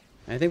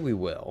 I think we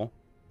will.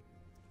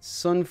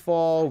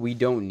 Sunfall, we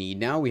don't need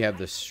now. We have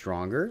the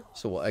stronger.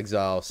 So we'll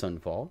exile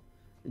Sunfall.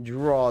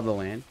 Draw the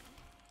land.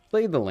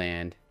 Play the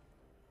land.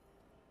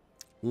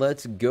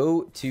 Let's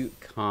go to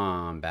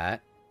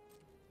combat.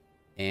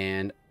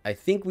 And I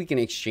think we can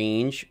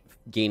exchange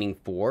gaining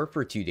 4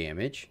 for 2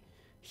 damage.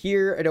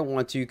 Here, I don't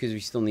want to because we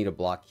still need a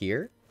block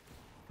here.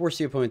 Force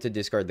the opponent to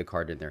discard the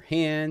card in their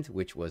hand,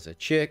 which was a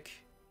chick.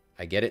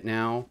 I get it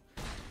now.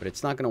 But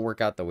it's not going to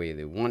work out the way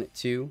they want it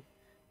to.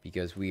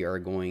 Because we are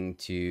going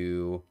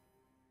to...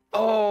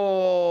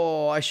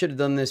 Oh, I should have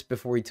done this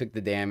before he took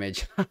the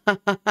damage. All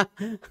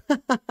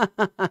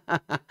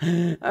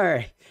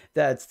right,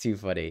 that's too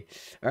funny.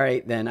 All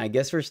right, then I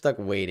guess we're stuck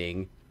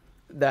waiting.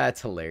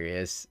 That's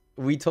hilarious.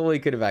 We totally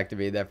could have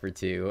activated that for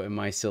 2, and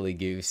my silly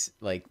goose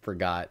like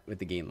forgot with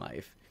the gain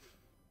life.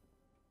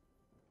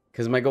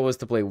 Because my goal was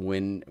to play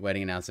win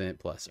wedding announcement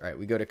plus. All right,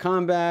 we go to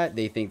combat.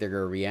 They think they're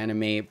going to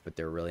reanimate, but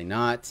they're really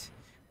not.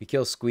 We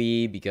kill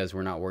Squee because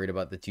we're not worried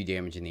about the 2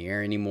 damage in the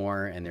air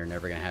anymore, and they're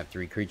never going to have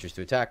 3 creatures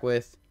to attack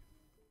with.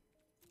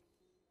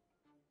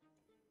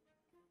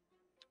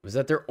 Was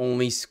that their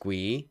only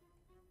Squee?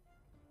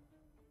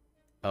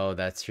 Oh,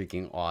 that's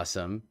freaking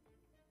awesome.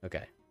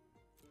 Okay.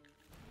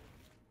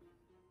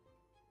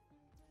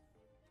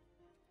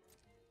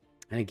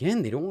 And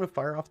again, they don't want to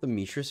fire off the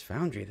Mishra's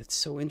Foundry. That's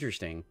so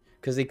interesting.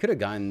 Because they could have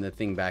gotten the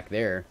thing back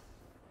there.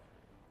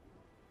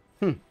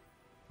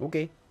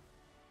 Okay.